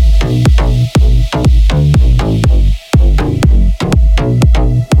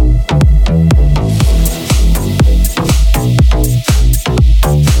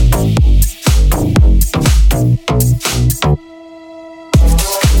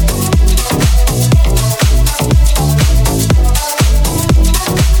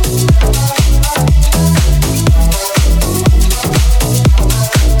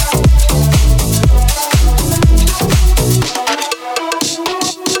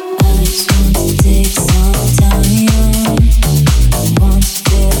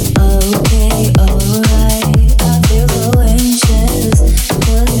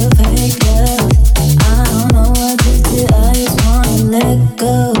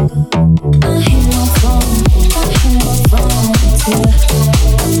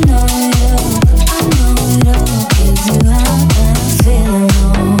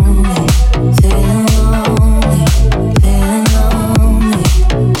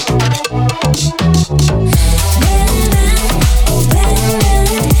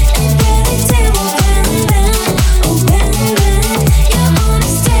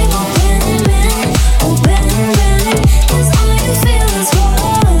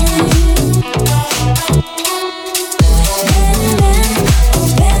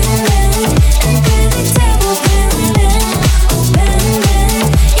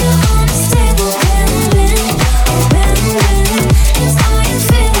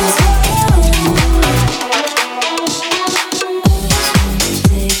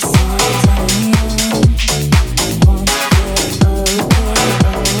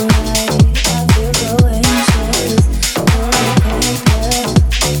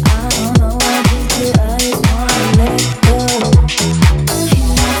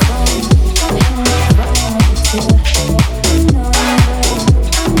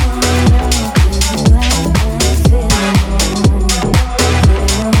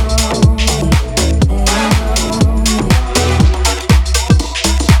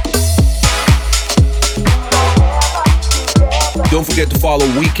 Don't forget to follow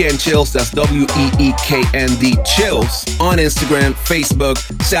Weekend Chills, that's WEEKND Chills, on Instagram, Facebook,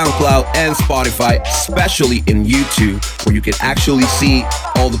 SoundCloud, and Spotify, especially in YouTube, where you can actually see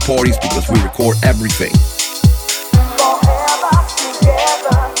all the parties because we record everything.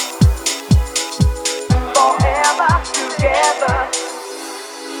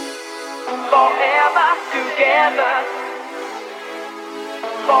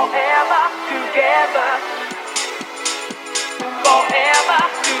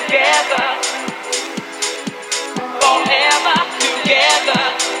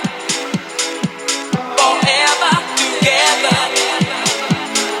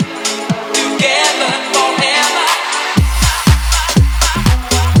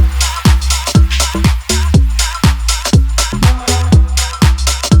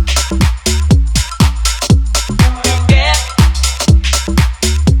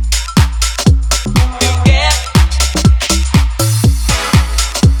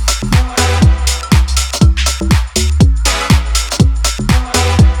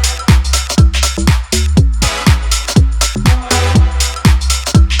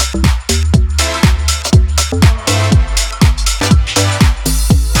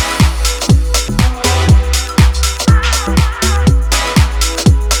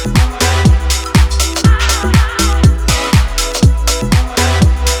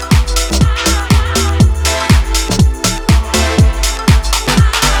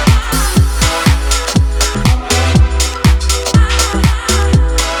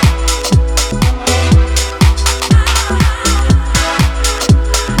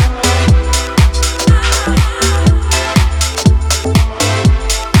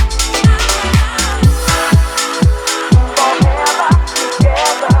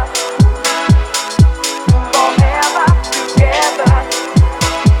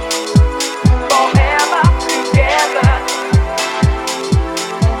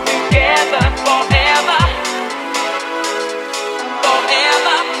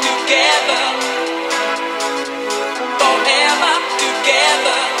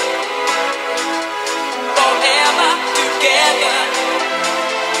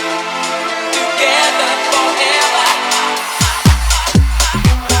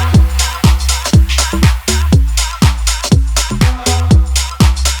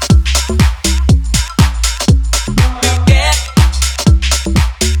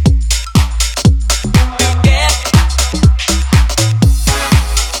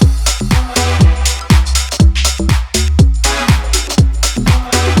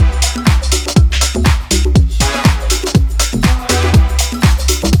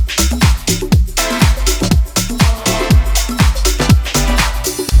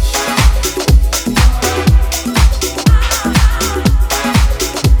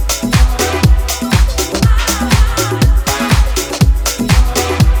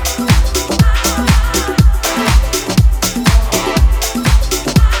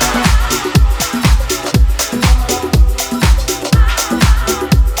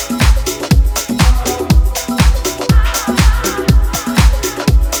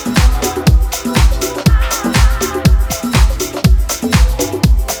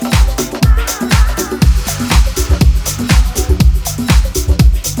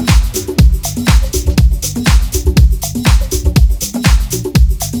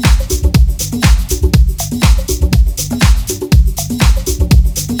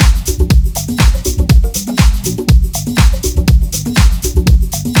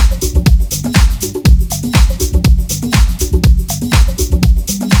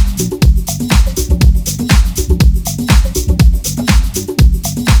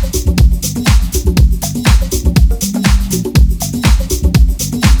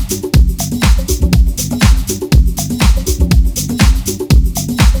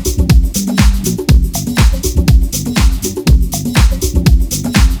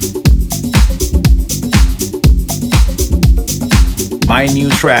 My new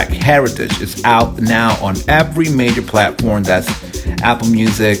track, Heritage, is out now on every major platform. That's Apple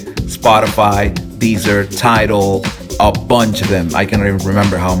Music, Spotify, Deezer, Tidal, a bunch of them. I can't even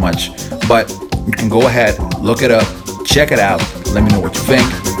remember how much. But you can go ahead, look it up, check it out, let me know what you think.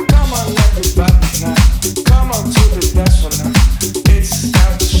 Come on, everybody now. Come on to the dance floor now. It's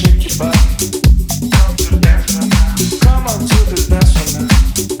time to shake your body. Come to the dance floor now. Come on to the dance floor now.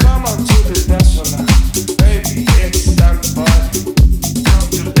 Come on to the dance floor now. Baby, it's time to party. Come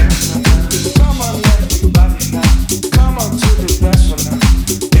to the dance floor now. Come on, everybody now. Come on to the dance floor now.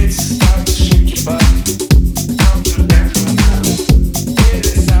 It's time to shake your body. Come to the dance floor now. It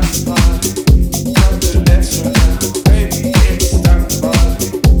is time to party. Come to the dance floor now. Baby, it's time to party.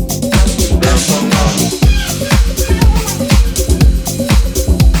 Come to the dance floor now.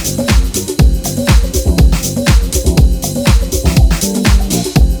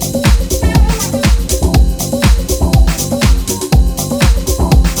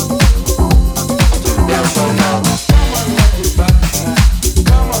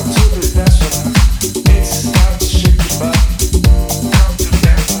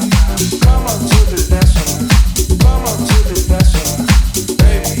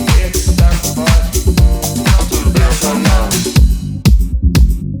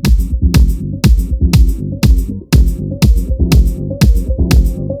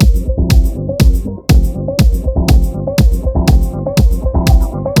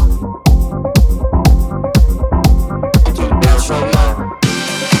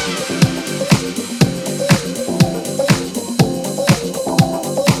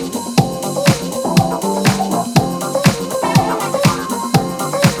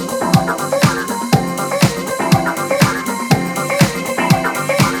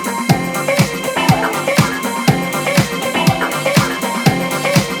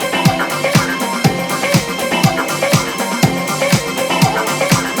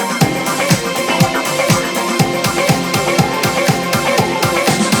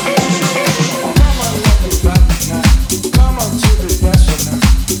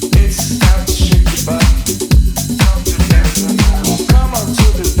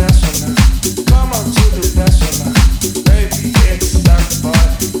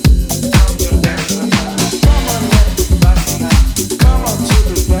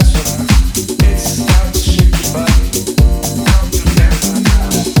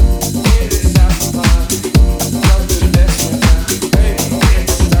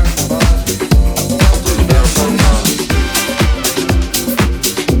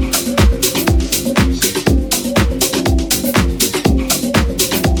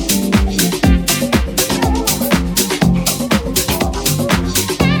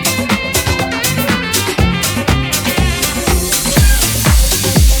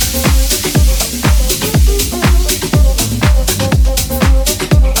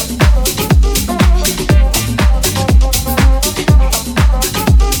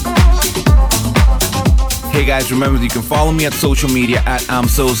 Hey guys, remember you can follow me at social media at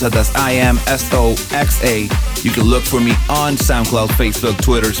amsosa, that's IMSOXA. You can look for me on SoundCloud, Facebook,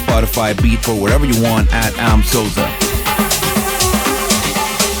 Twitter, Spotify, Beatport, whatever you want at amsosa.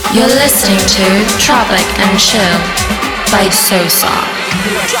 You're listening to Tropic and Chill by Sosa.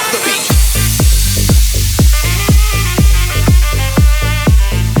 Drop the beat.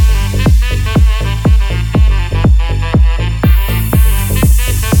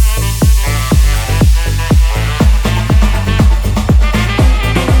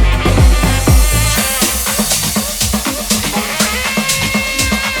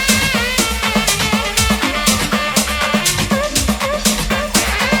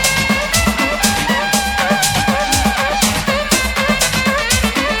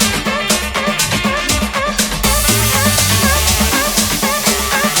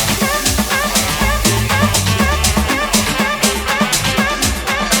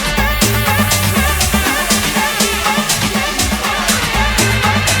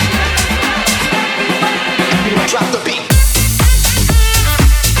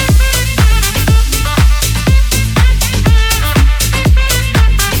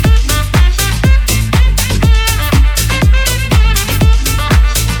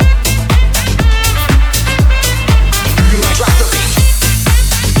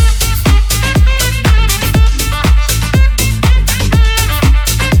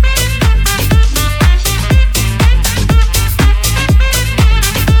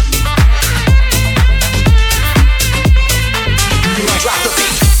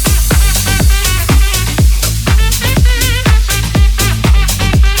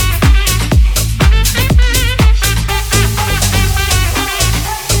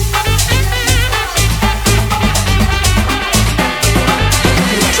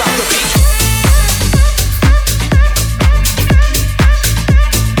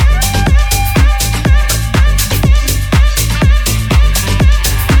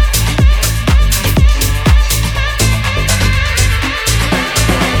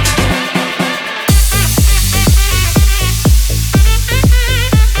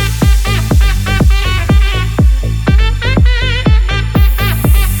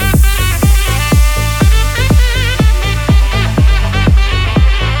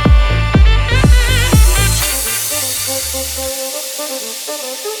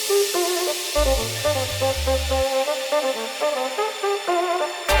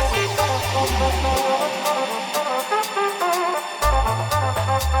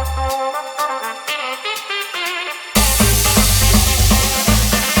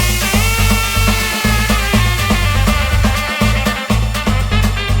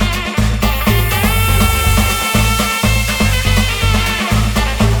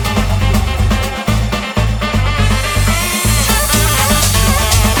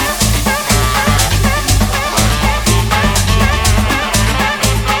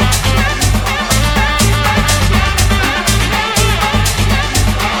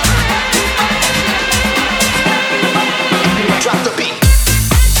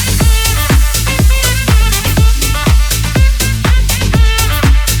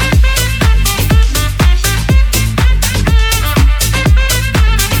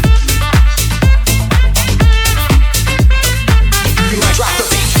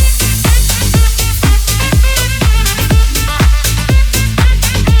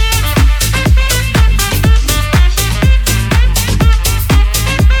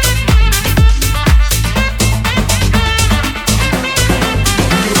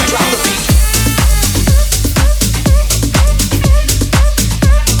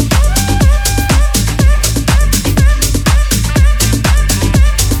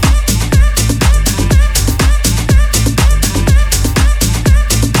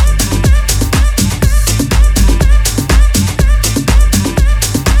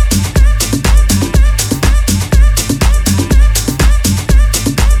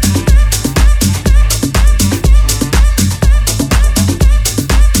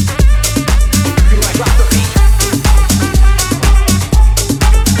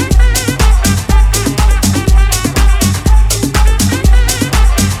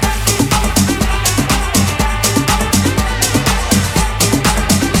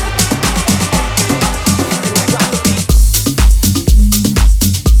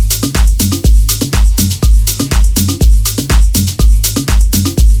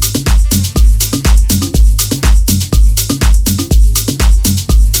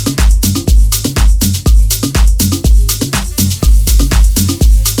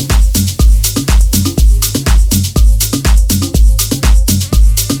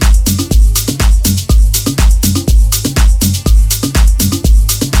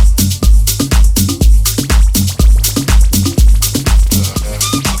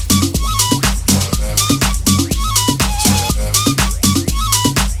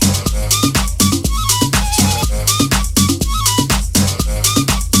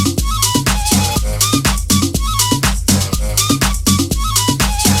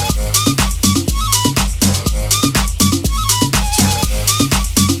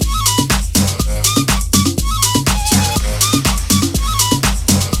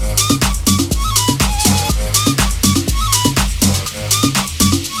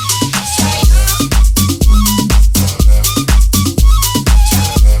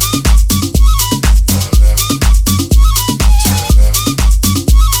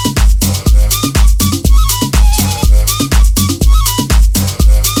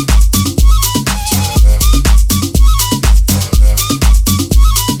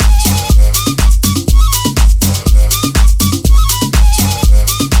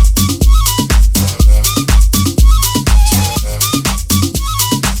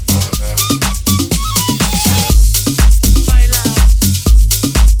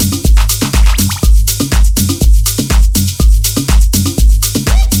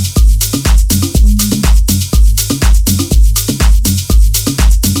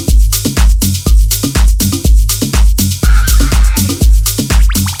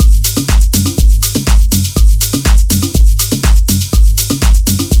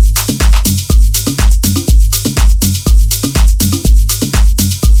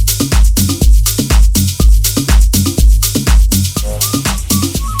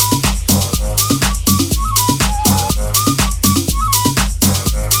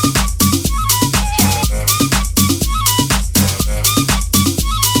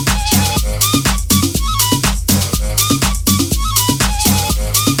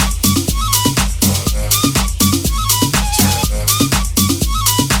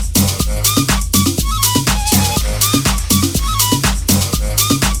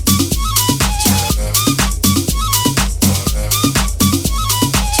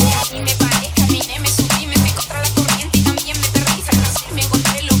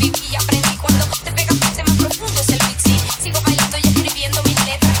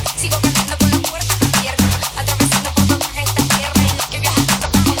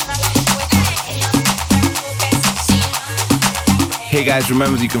 Hey guys,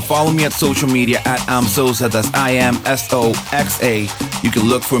 remember you can follow me at social media at Amsosa, that's IamSoxa. You can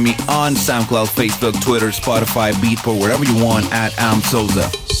look for me on SoundCloud, Facebook, Twitter, Spotify, Beatport, wherever you want at Amsosa.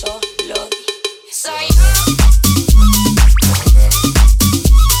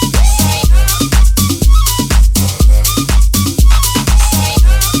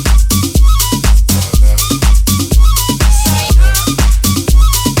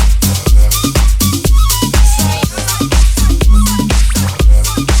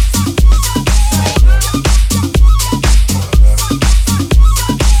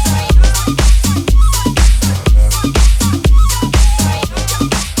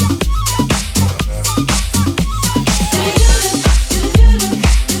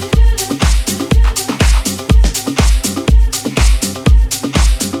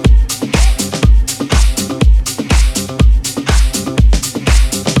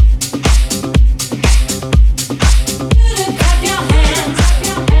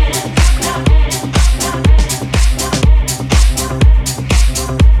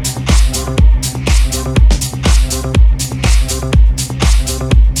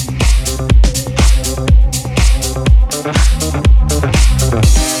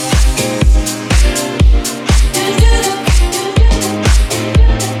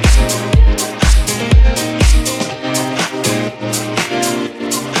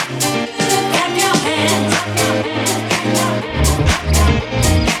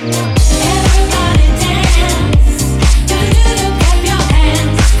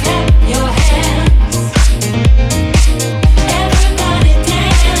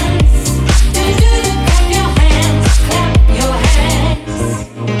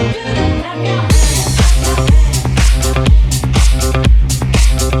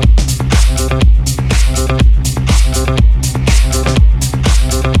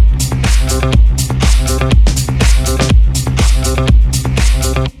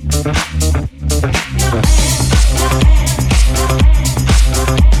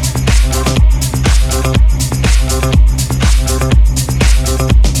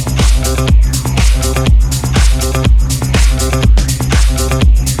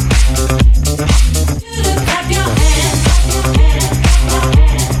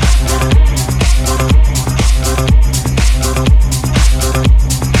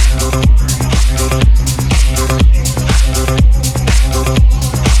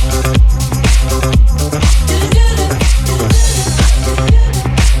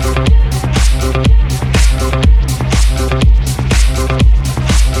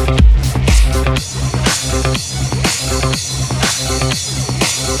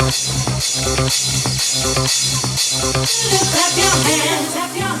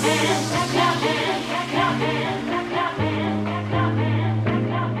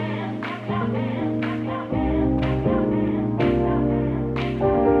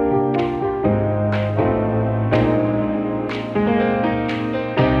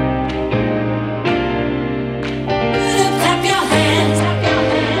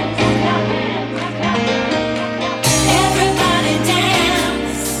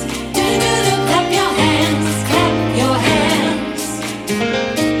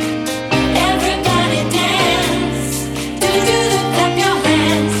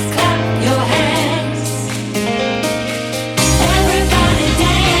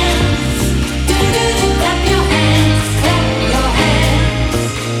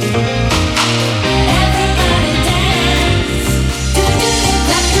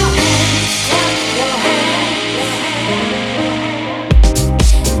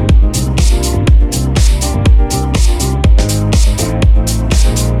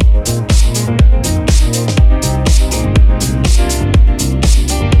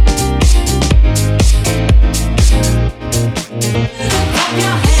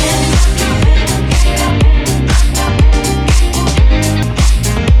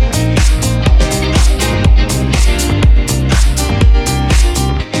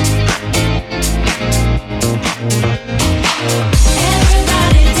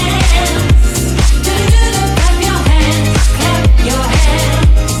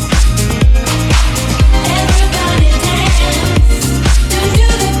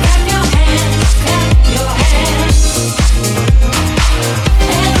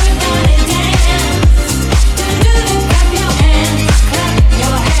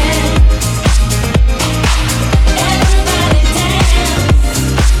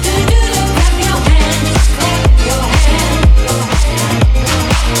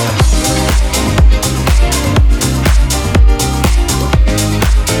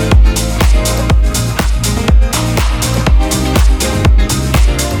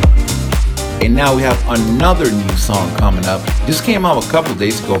 now we have another new song coming up. Just came out a couple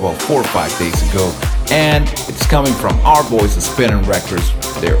days ago, about 4 or 5 days ago, and it's coming from our boys at Spinnin' Records.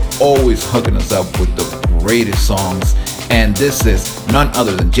 They're always hooking us up with the greatest songs, and this is none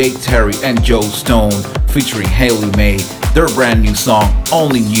other than Jake Terry and Joe Stone featuring Haley May, their brand new song,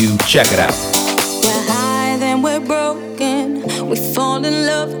 Only You. Check it out. We're high, then we're broken. We fall in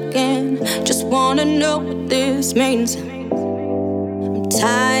love again. Just wanna know what this means. I'm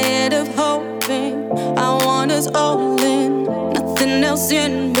tired of hoping. I want us all in, nothing else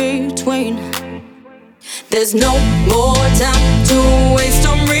in between. There's no more time to waste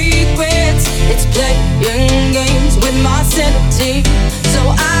on regrets. It's playing games with my sanity. So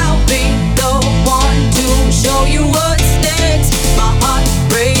I'll be the one to show you what's next. My heart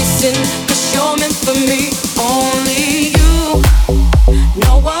racing, 'cause you're meant for me. Only you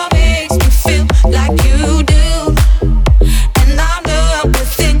know what makes me feel like you do. And I'm done with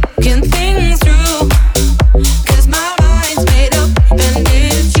thinking things through, 'cause my mind's made up and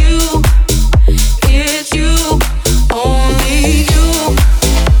it's you. It's you, only you.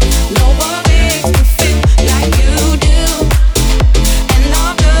 Know what makes me feel like you do. And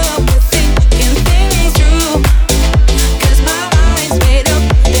I'm done with thinking things through, 'cause my mind's made up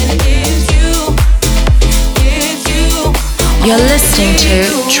and it's you. It's you. You're listening to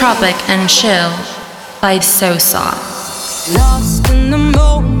Tropic and Chill by Sosa. Lost in the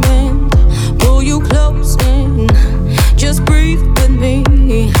moment, pull you close in. Just breathe with me,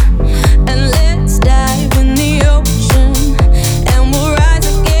 and let's dive in the ocean, and we'll rise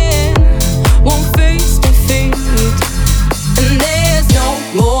again, won't face defeat. And there's no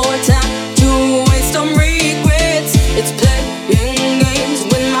more time to waste on regrets. It's playing games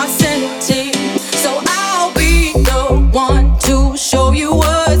with my sanity. So I'll be the one to show you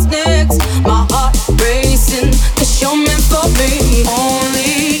what's next. My heart racing, 'cause you're meant for me.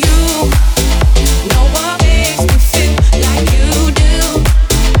 Only you know what makes me feel like you do.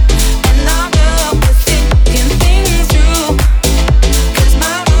 And I'm done with thinking things through, 'cause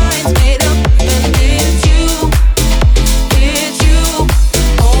my mind's made up and it's you. It's you,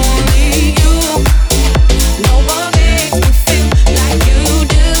 only you know what makes me feel like you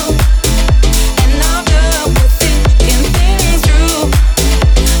do. And I'm done with thinking things through,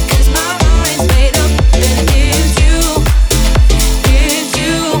 'cause my mind's made up and it's you. It's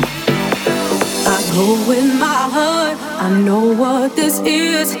you. I go with my heart, I know what this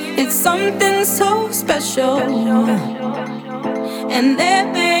is. It's something so special. And there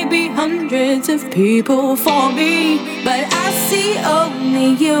may be hundreds of people for me, but I see only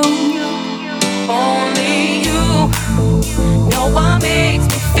you. Only you know what makes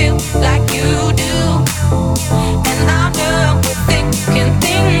me feel like you do. And I'm done with thinking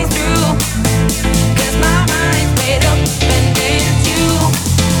things through, 'cause my mind's made up and it's you.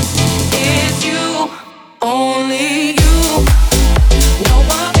 It's you, only you know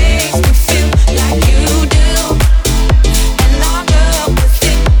what makes me feel like you do. And I'm done with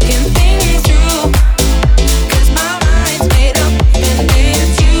thinking things through, 'cause my mind's made up and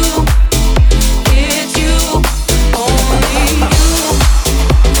it's you. It's you, only you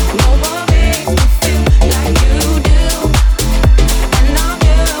know what makes me feel like you do. And I'm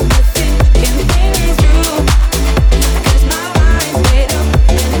done with thinking things through, 'cause my mind's made up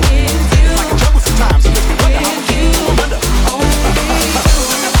and it's you. Like a jungle sometimes, it makes me wonder how I keep going under.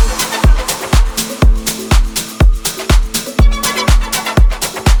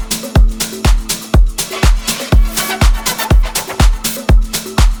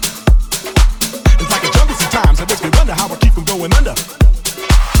 It's like a jungle sometimes, it makes me wonder how I keep from going under.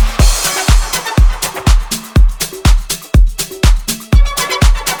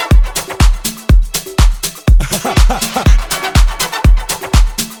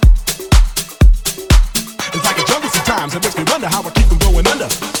 It's like a jungle sometimes, it makes me wonder how I keep from going under.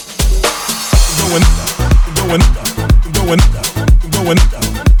 Going under, going under, going under, going under,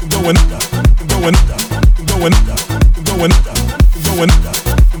 going under, going under, going under, going under, going under,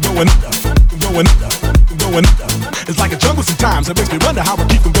 going under, going under, going under. It's like a jungle sometimes, it makes me wonder how I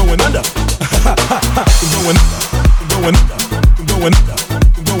keep from going under. Going under, going under, going under,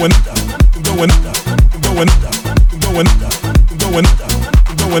 going under, going under, going under, going under, going under,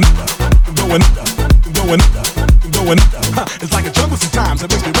 going under, going under, going under, going under. It's like a jungle sometimes,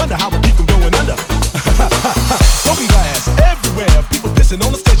 it makes me wonder how I keep from going under. Broken glass everywhere, people pissing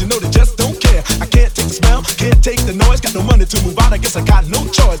on the stage, you know they just don't care. I can't take the smell, can't take the noise, got no money to move out, I guess I got no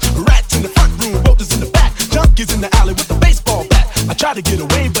choice. Rats in the front room, roaches in the back, junkies in the alley with the baseball bat. I tried to get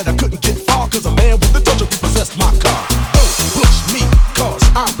away, but I couldn't get far, 'cause a man with a touch repossessed my car. Don't push me, 'cause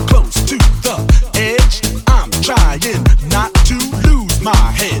I'm close to the edge. I'm trying not to lose my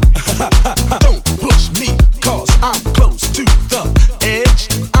head. Don't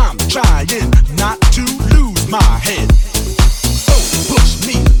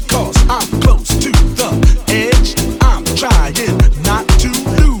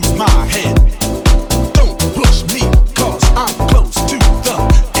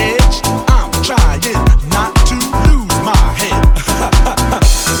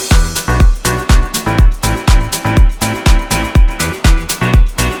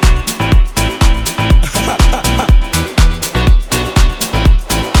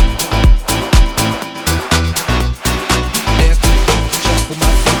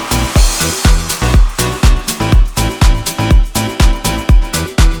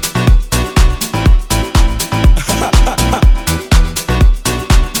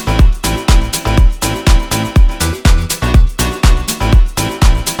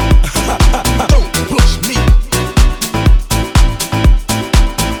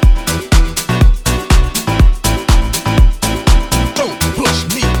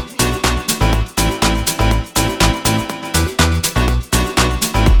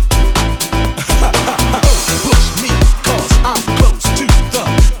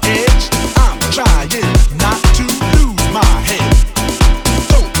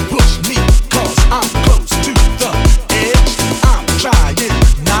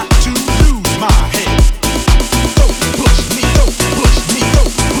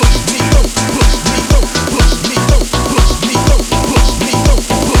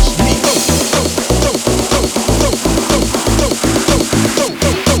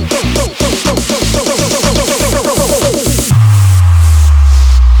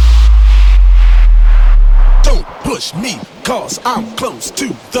push me, cause I'm close to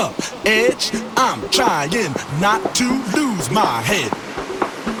the edge. I'm trying not to lose my head.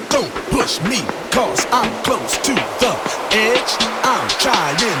 Don't push me, cause I'm close to the edge. I'm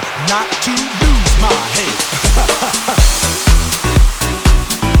trying not to lose my head.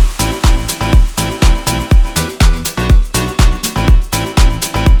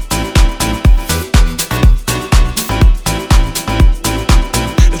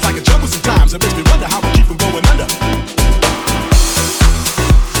 It makes me wonder how we keep from going under.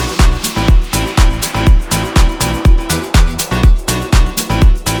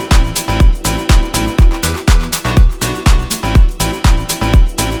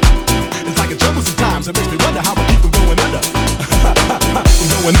 It's like a jungle sometimes. It makes me wonder how we keep from going under.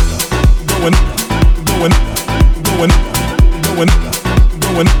 Going, going, going, going, going, going,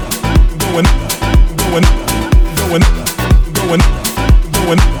 going, going, going,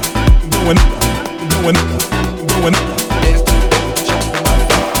 going, going. Going.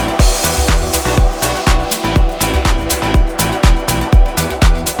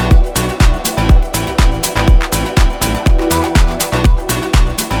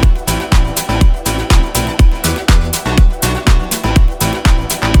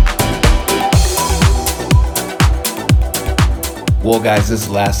 Well, guys, this is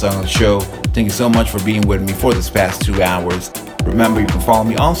the last song of the show. Thank you so much for being with me for this past 2 hours. Remember, you can follow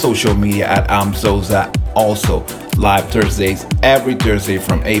me on social media at Zoza. Also, live Thursdays, every Thursday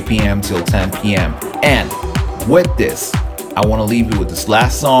from 8 p.m. till 10 p.m. And with this, I want to leave you with this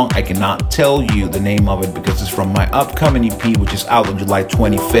last song. I cannot tell you the name of it because it's from my upcoming EP, which is out on July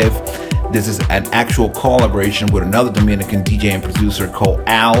 25th. This is an actual collaboration with another Dominican DJ and producer called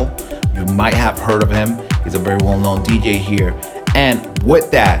Al. You might have heard of him. He's a very well-known DJ here. And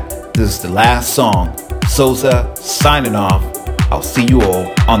with that, this is the last song. Sosa signing off. I'll see you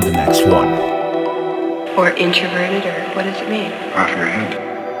all on the next one. Or introverted, or what does it mean? Off your head.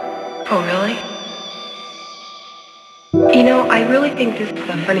 Oh, really? You know, I really think this is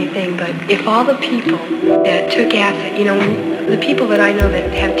a funny thing, but if all the people that took acid, you know, the people that I know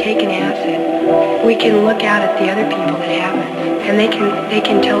that have taken acid, we can look out at the other people that haven't, and they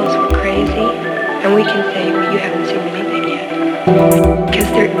can tell us we're crazy, and we can say, well, you haven't seen anything yet. Because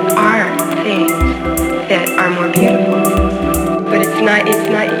there are things that are more beautiful. But it's not,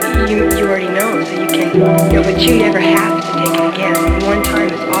 you already know, so you can, you know, but you never have to take it again. And one time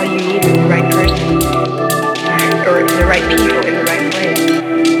is all you need is the right person, or the right people in the right place.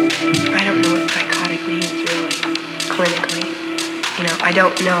 I don't know what psychotic means really, clinically. You know, I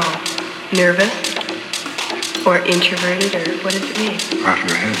don't know. Nervous, or introverted, or what does it mean? Off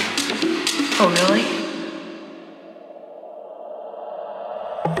your head. Oh, really?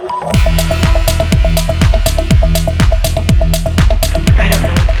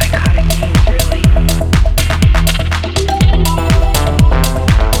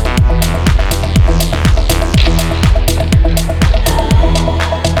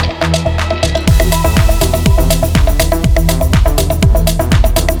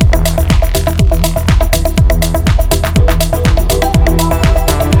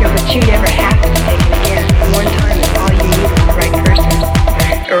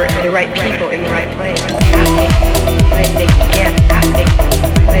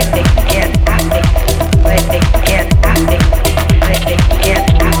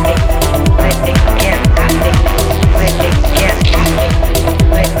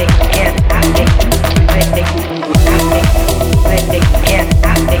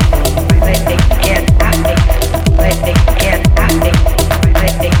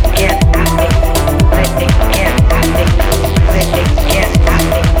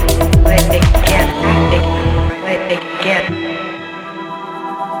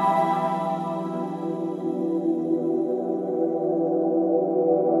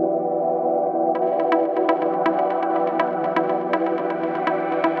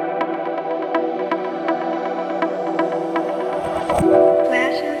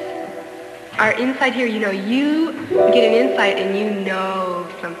 Inside here, you know, you get an insight and you know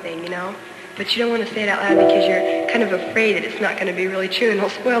something, you know, but you don't want to say it out loud because you're kind of afraid that it's not going to be really true and it'll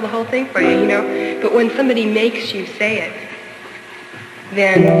spoil the whole thing for you, you know. But when somebody makes you say it,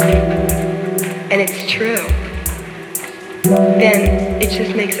 then, and it's true, then it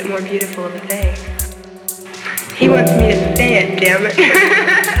just makes it more beautiful of a thing. He wants me to say it, damn it.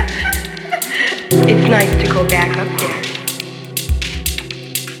 It's nice to go back up there.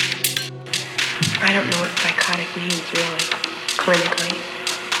 I don't know what psychotic means really, clinically.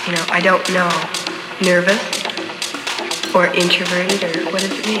 You know, I don't know. Nervous, or introverted, or what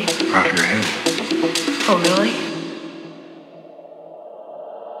does it mean? Off your head. Oh, really?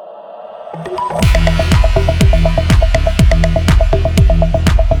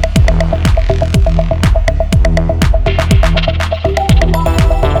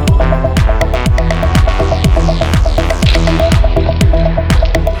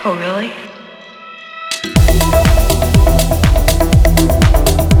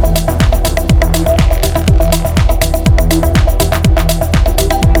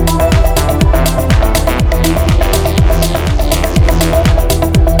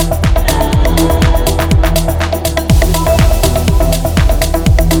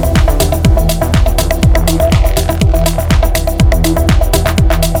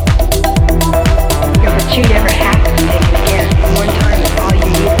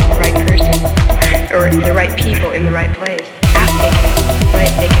 right place. Take it, play,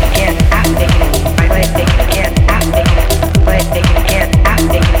 take it again. Take it, right way, take it again. Take it, play, take it again.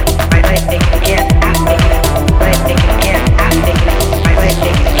 Take it, right way, take it again. Take it, play, take it again. Take it, right way,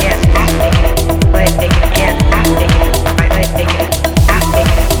 take it again. Take it, play, take it again. Take it, right way, take it. Take it,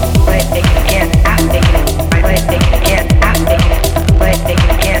 play, take it again. Take it, right way, take it again. Take it, play, take it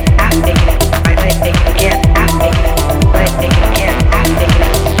again. Take it, right way, take it again. Take it, play, take it again. Take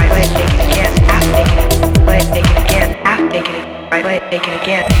it, right way, take it again. Take it, play, take it again. Take it, right way, take it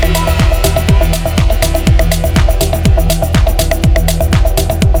again.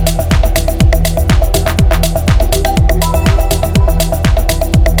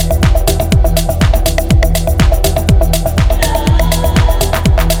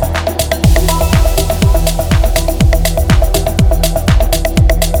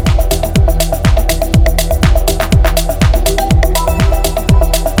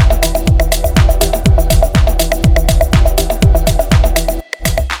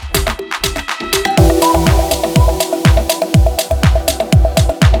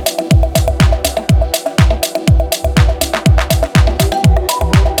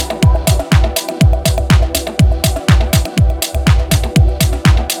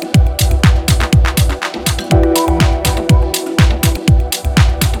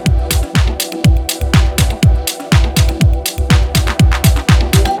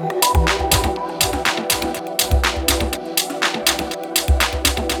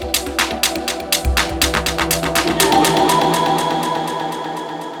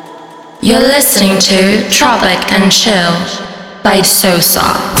 You're listening to Tropic and Chill by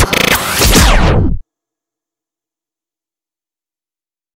Sosa.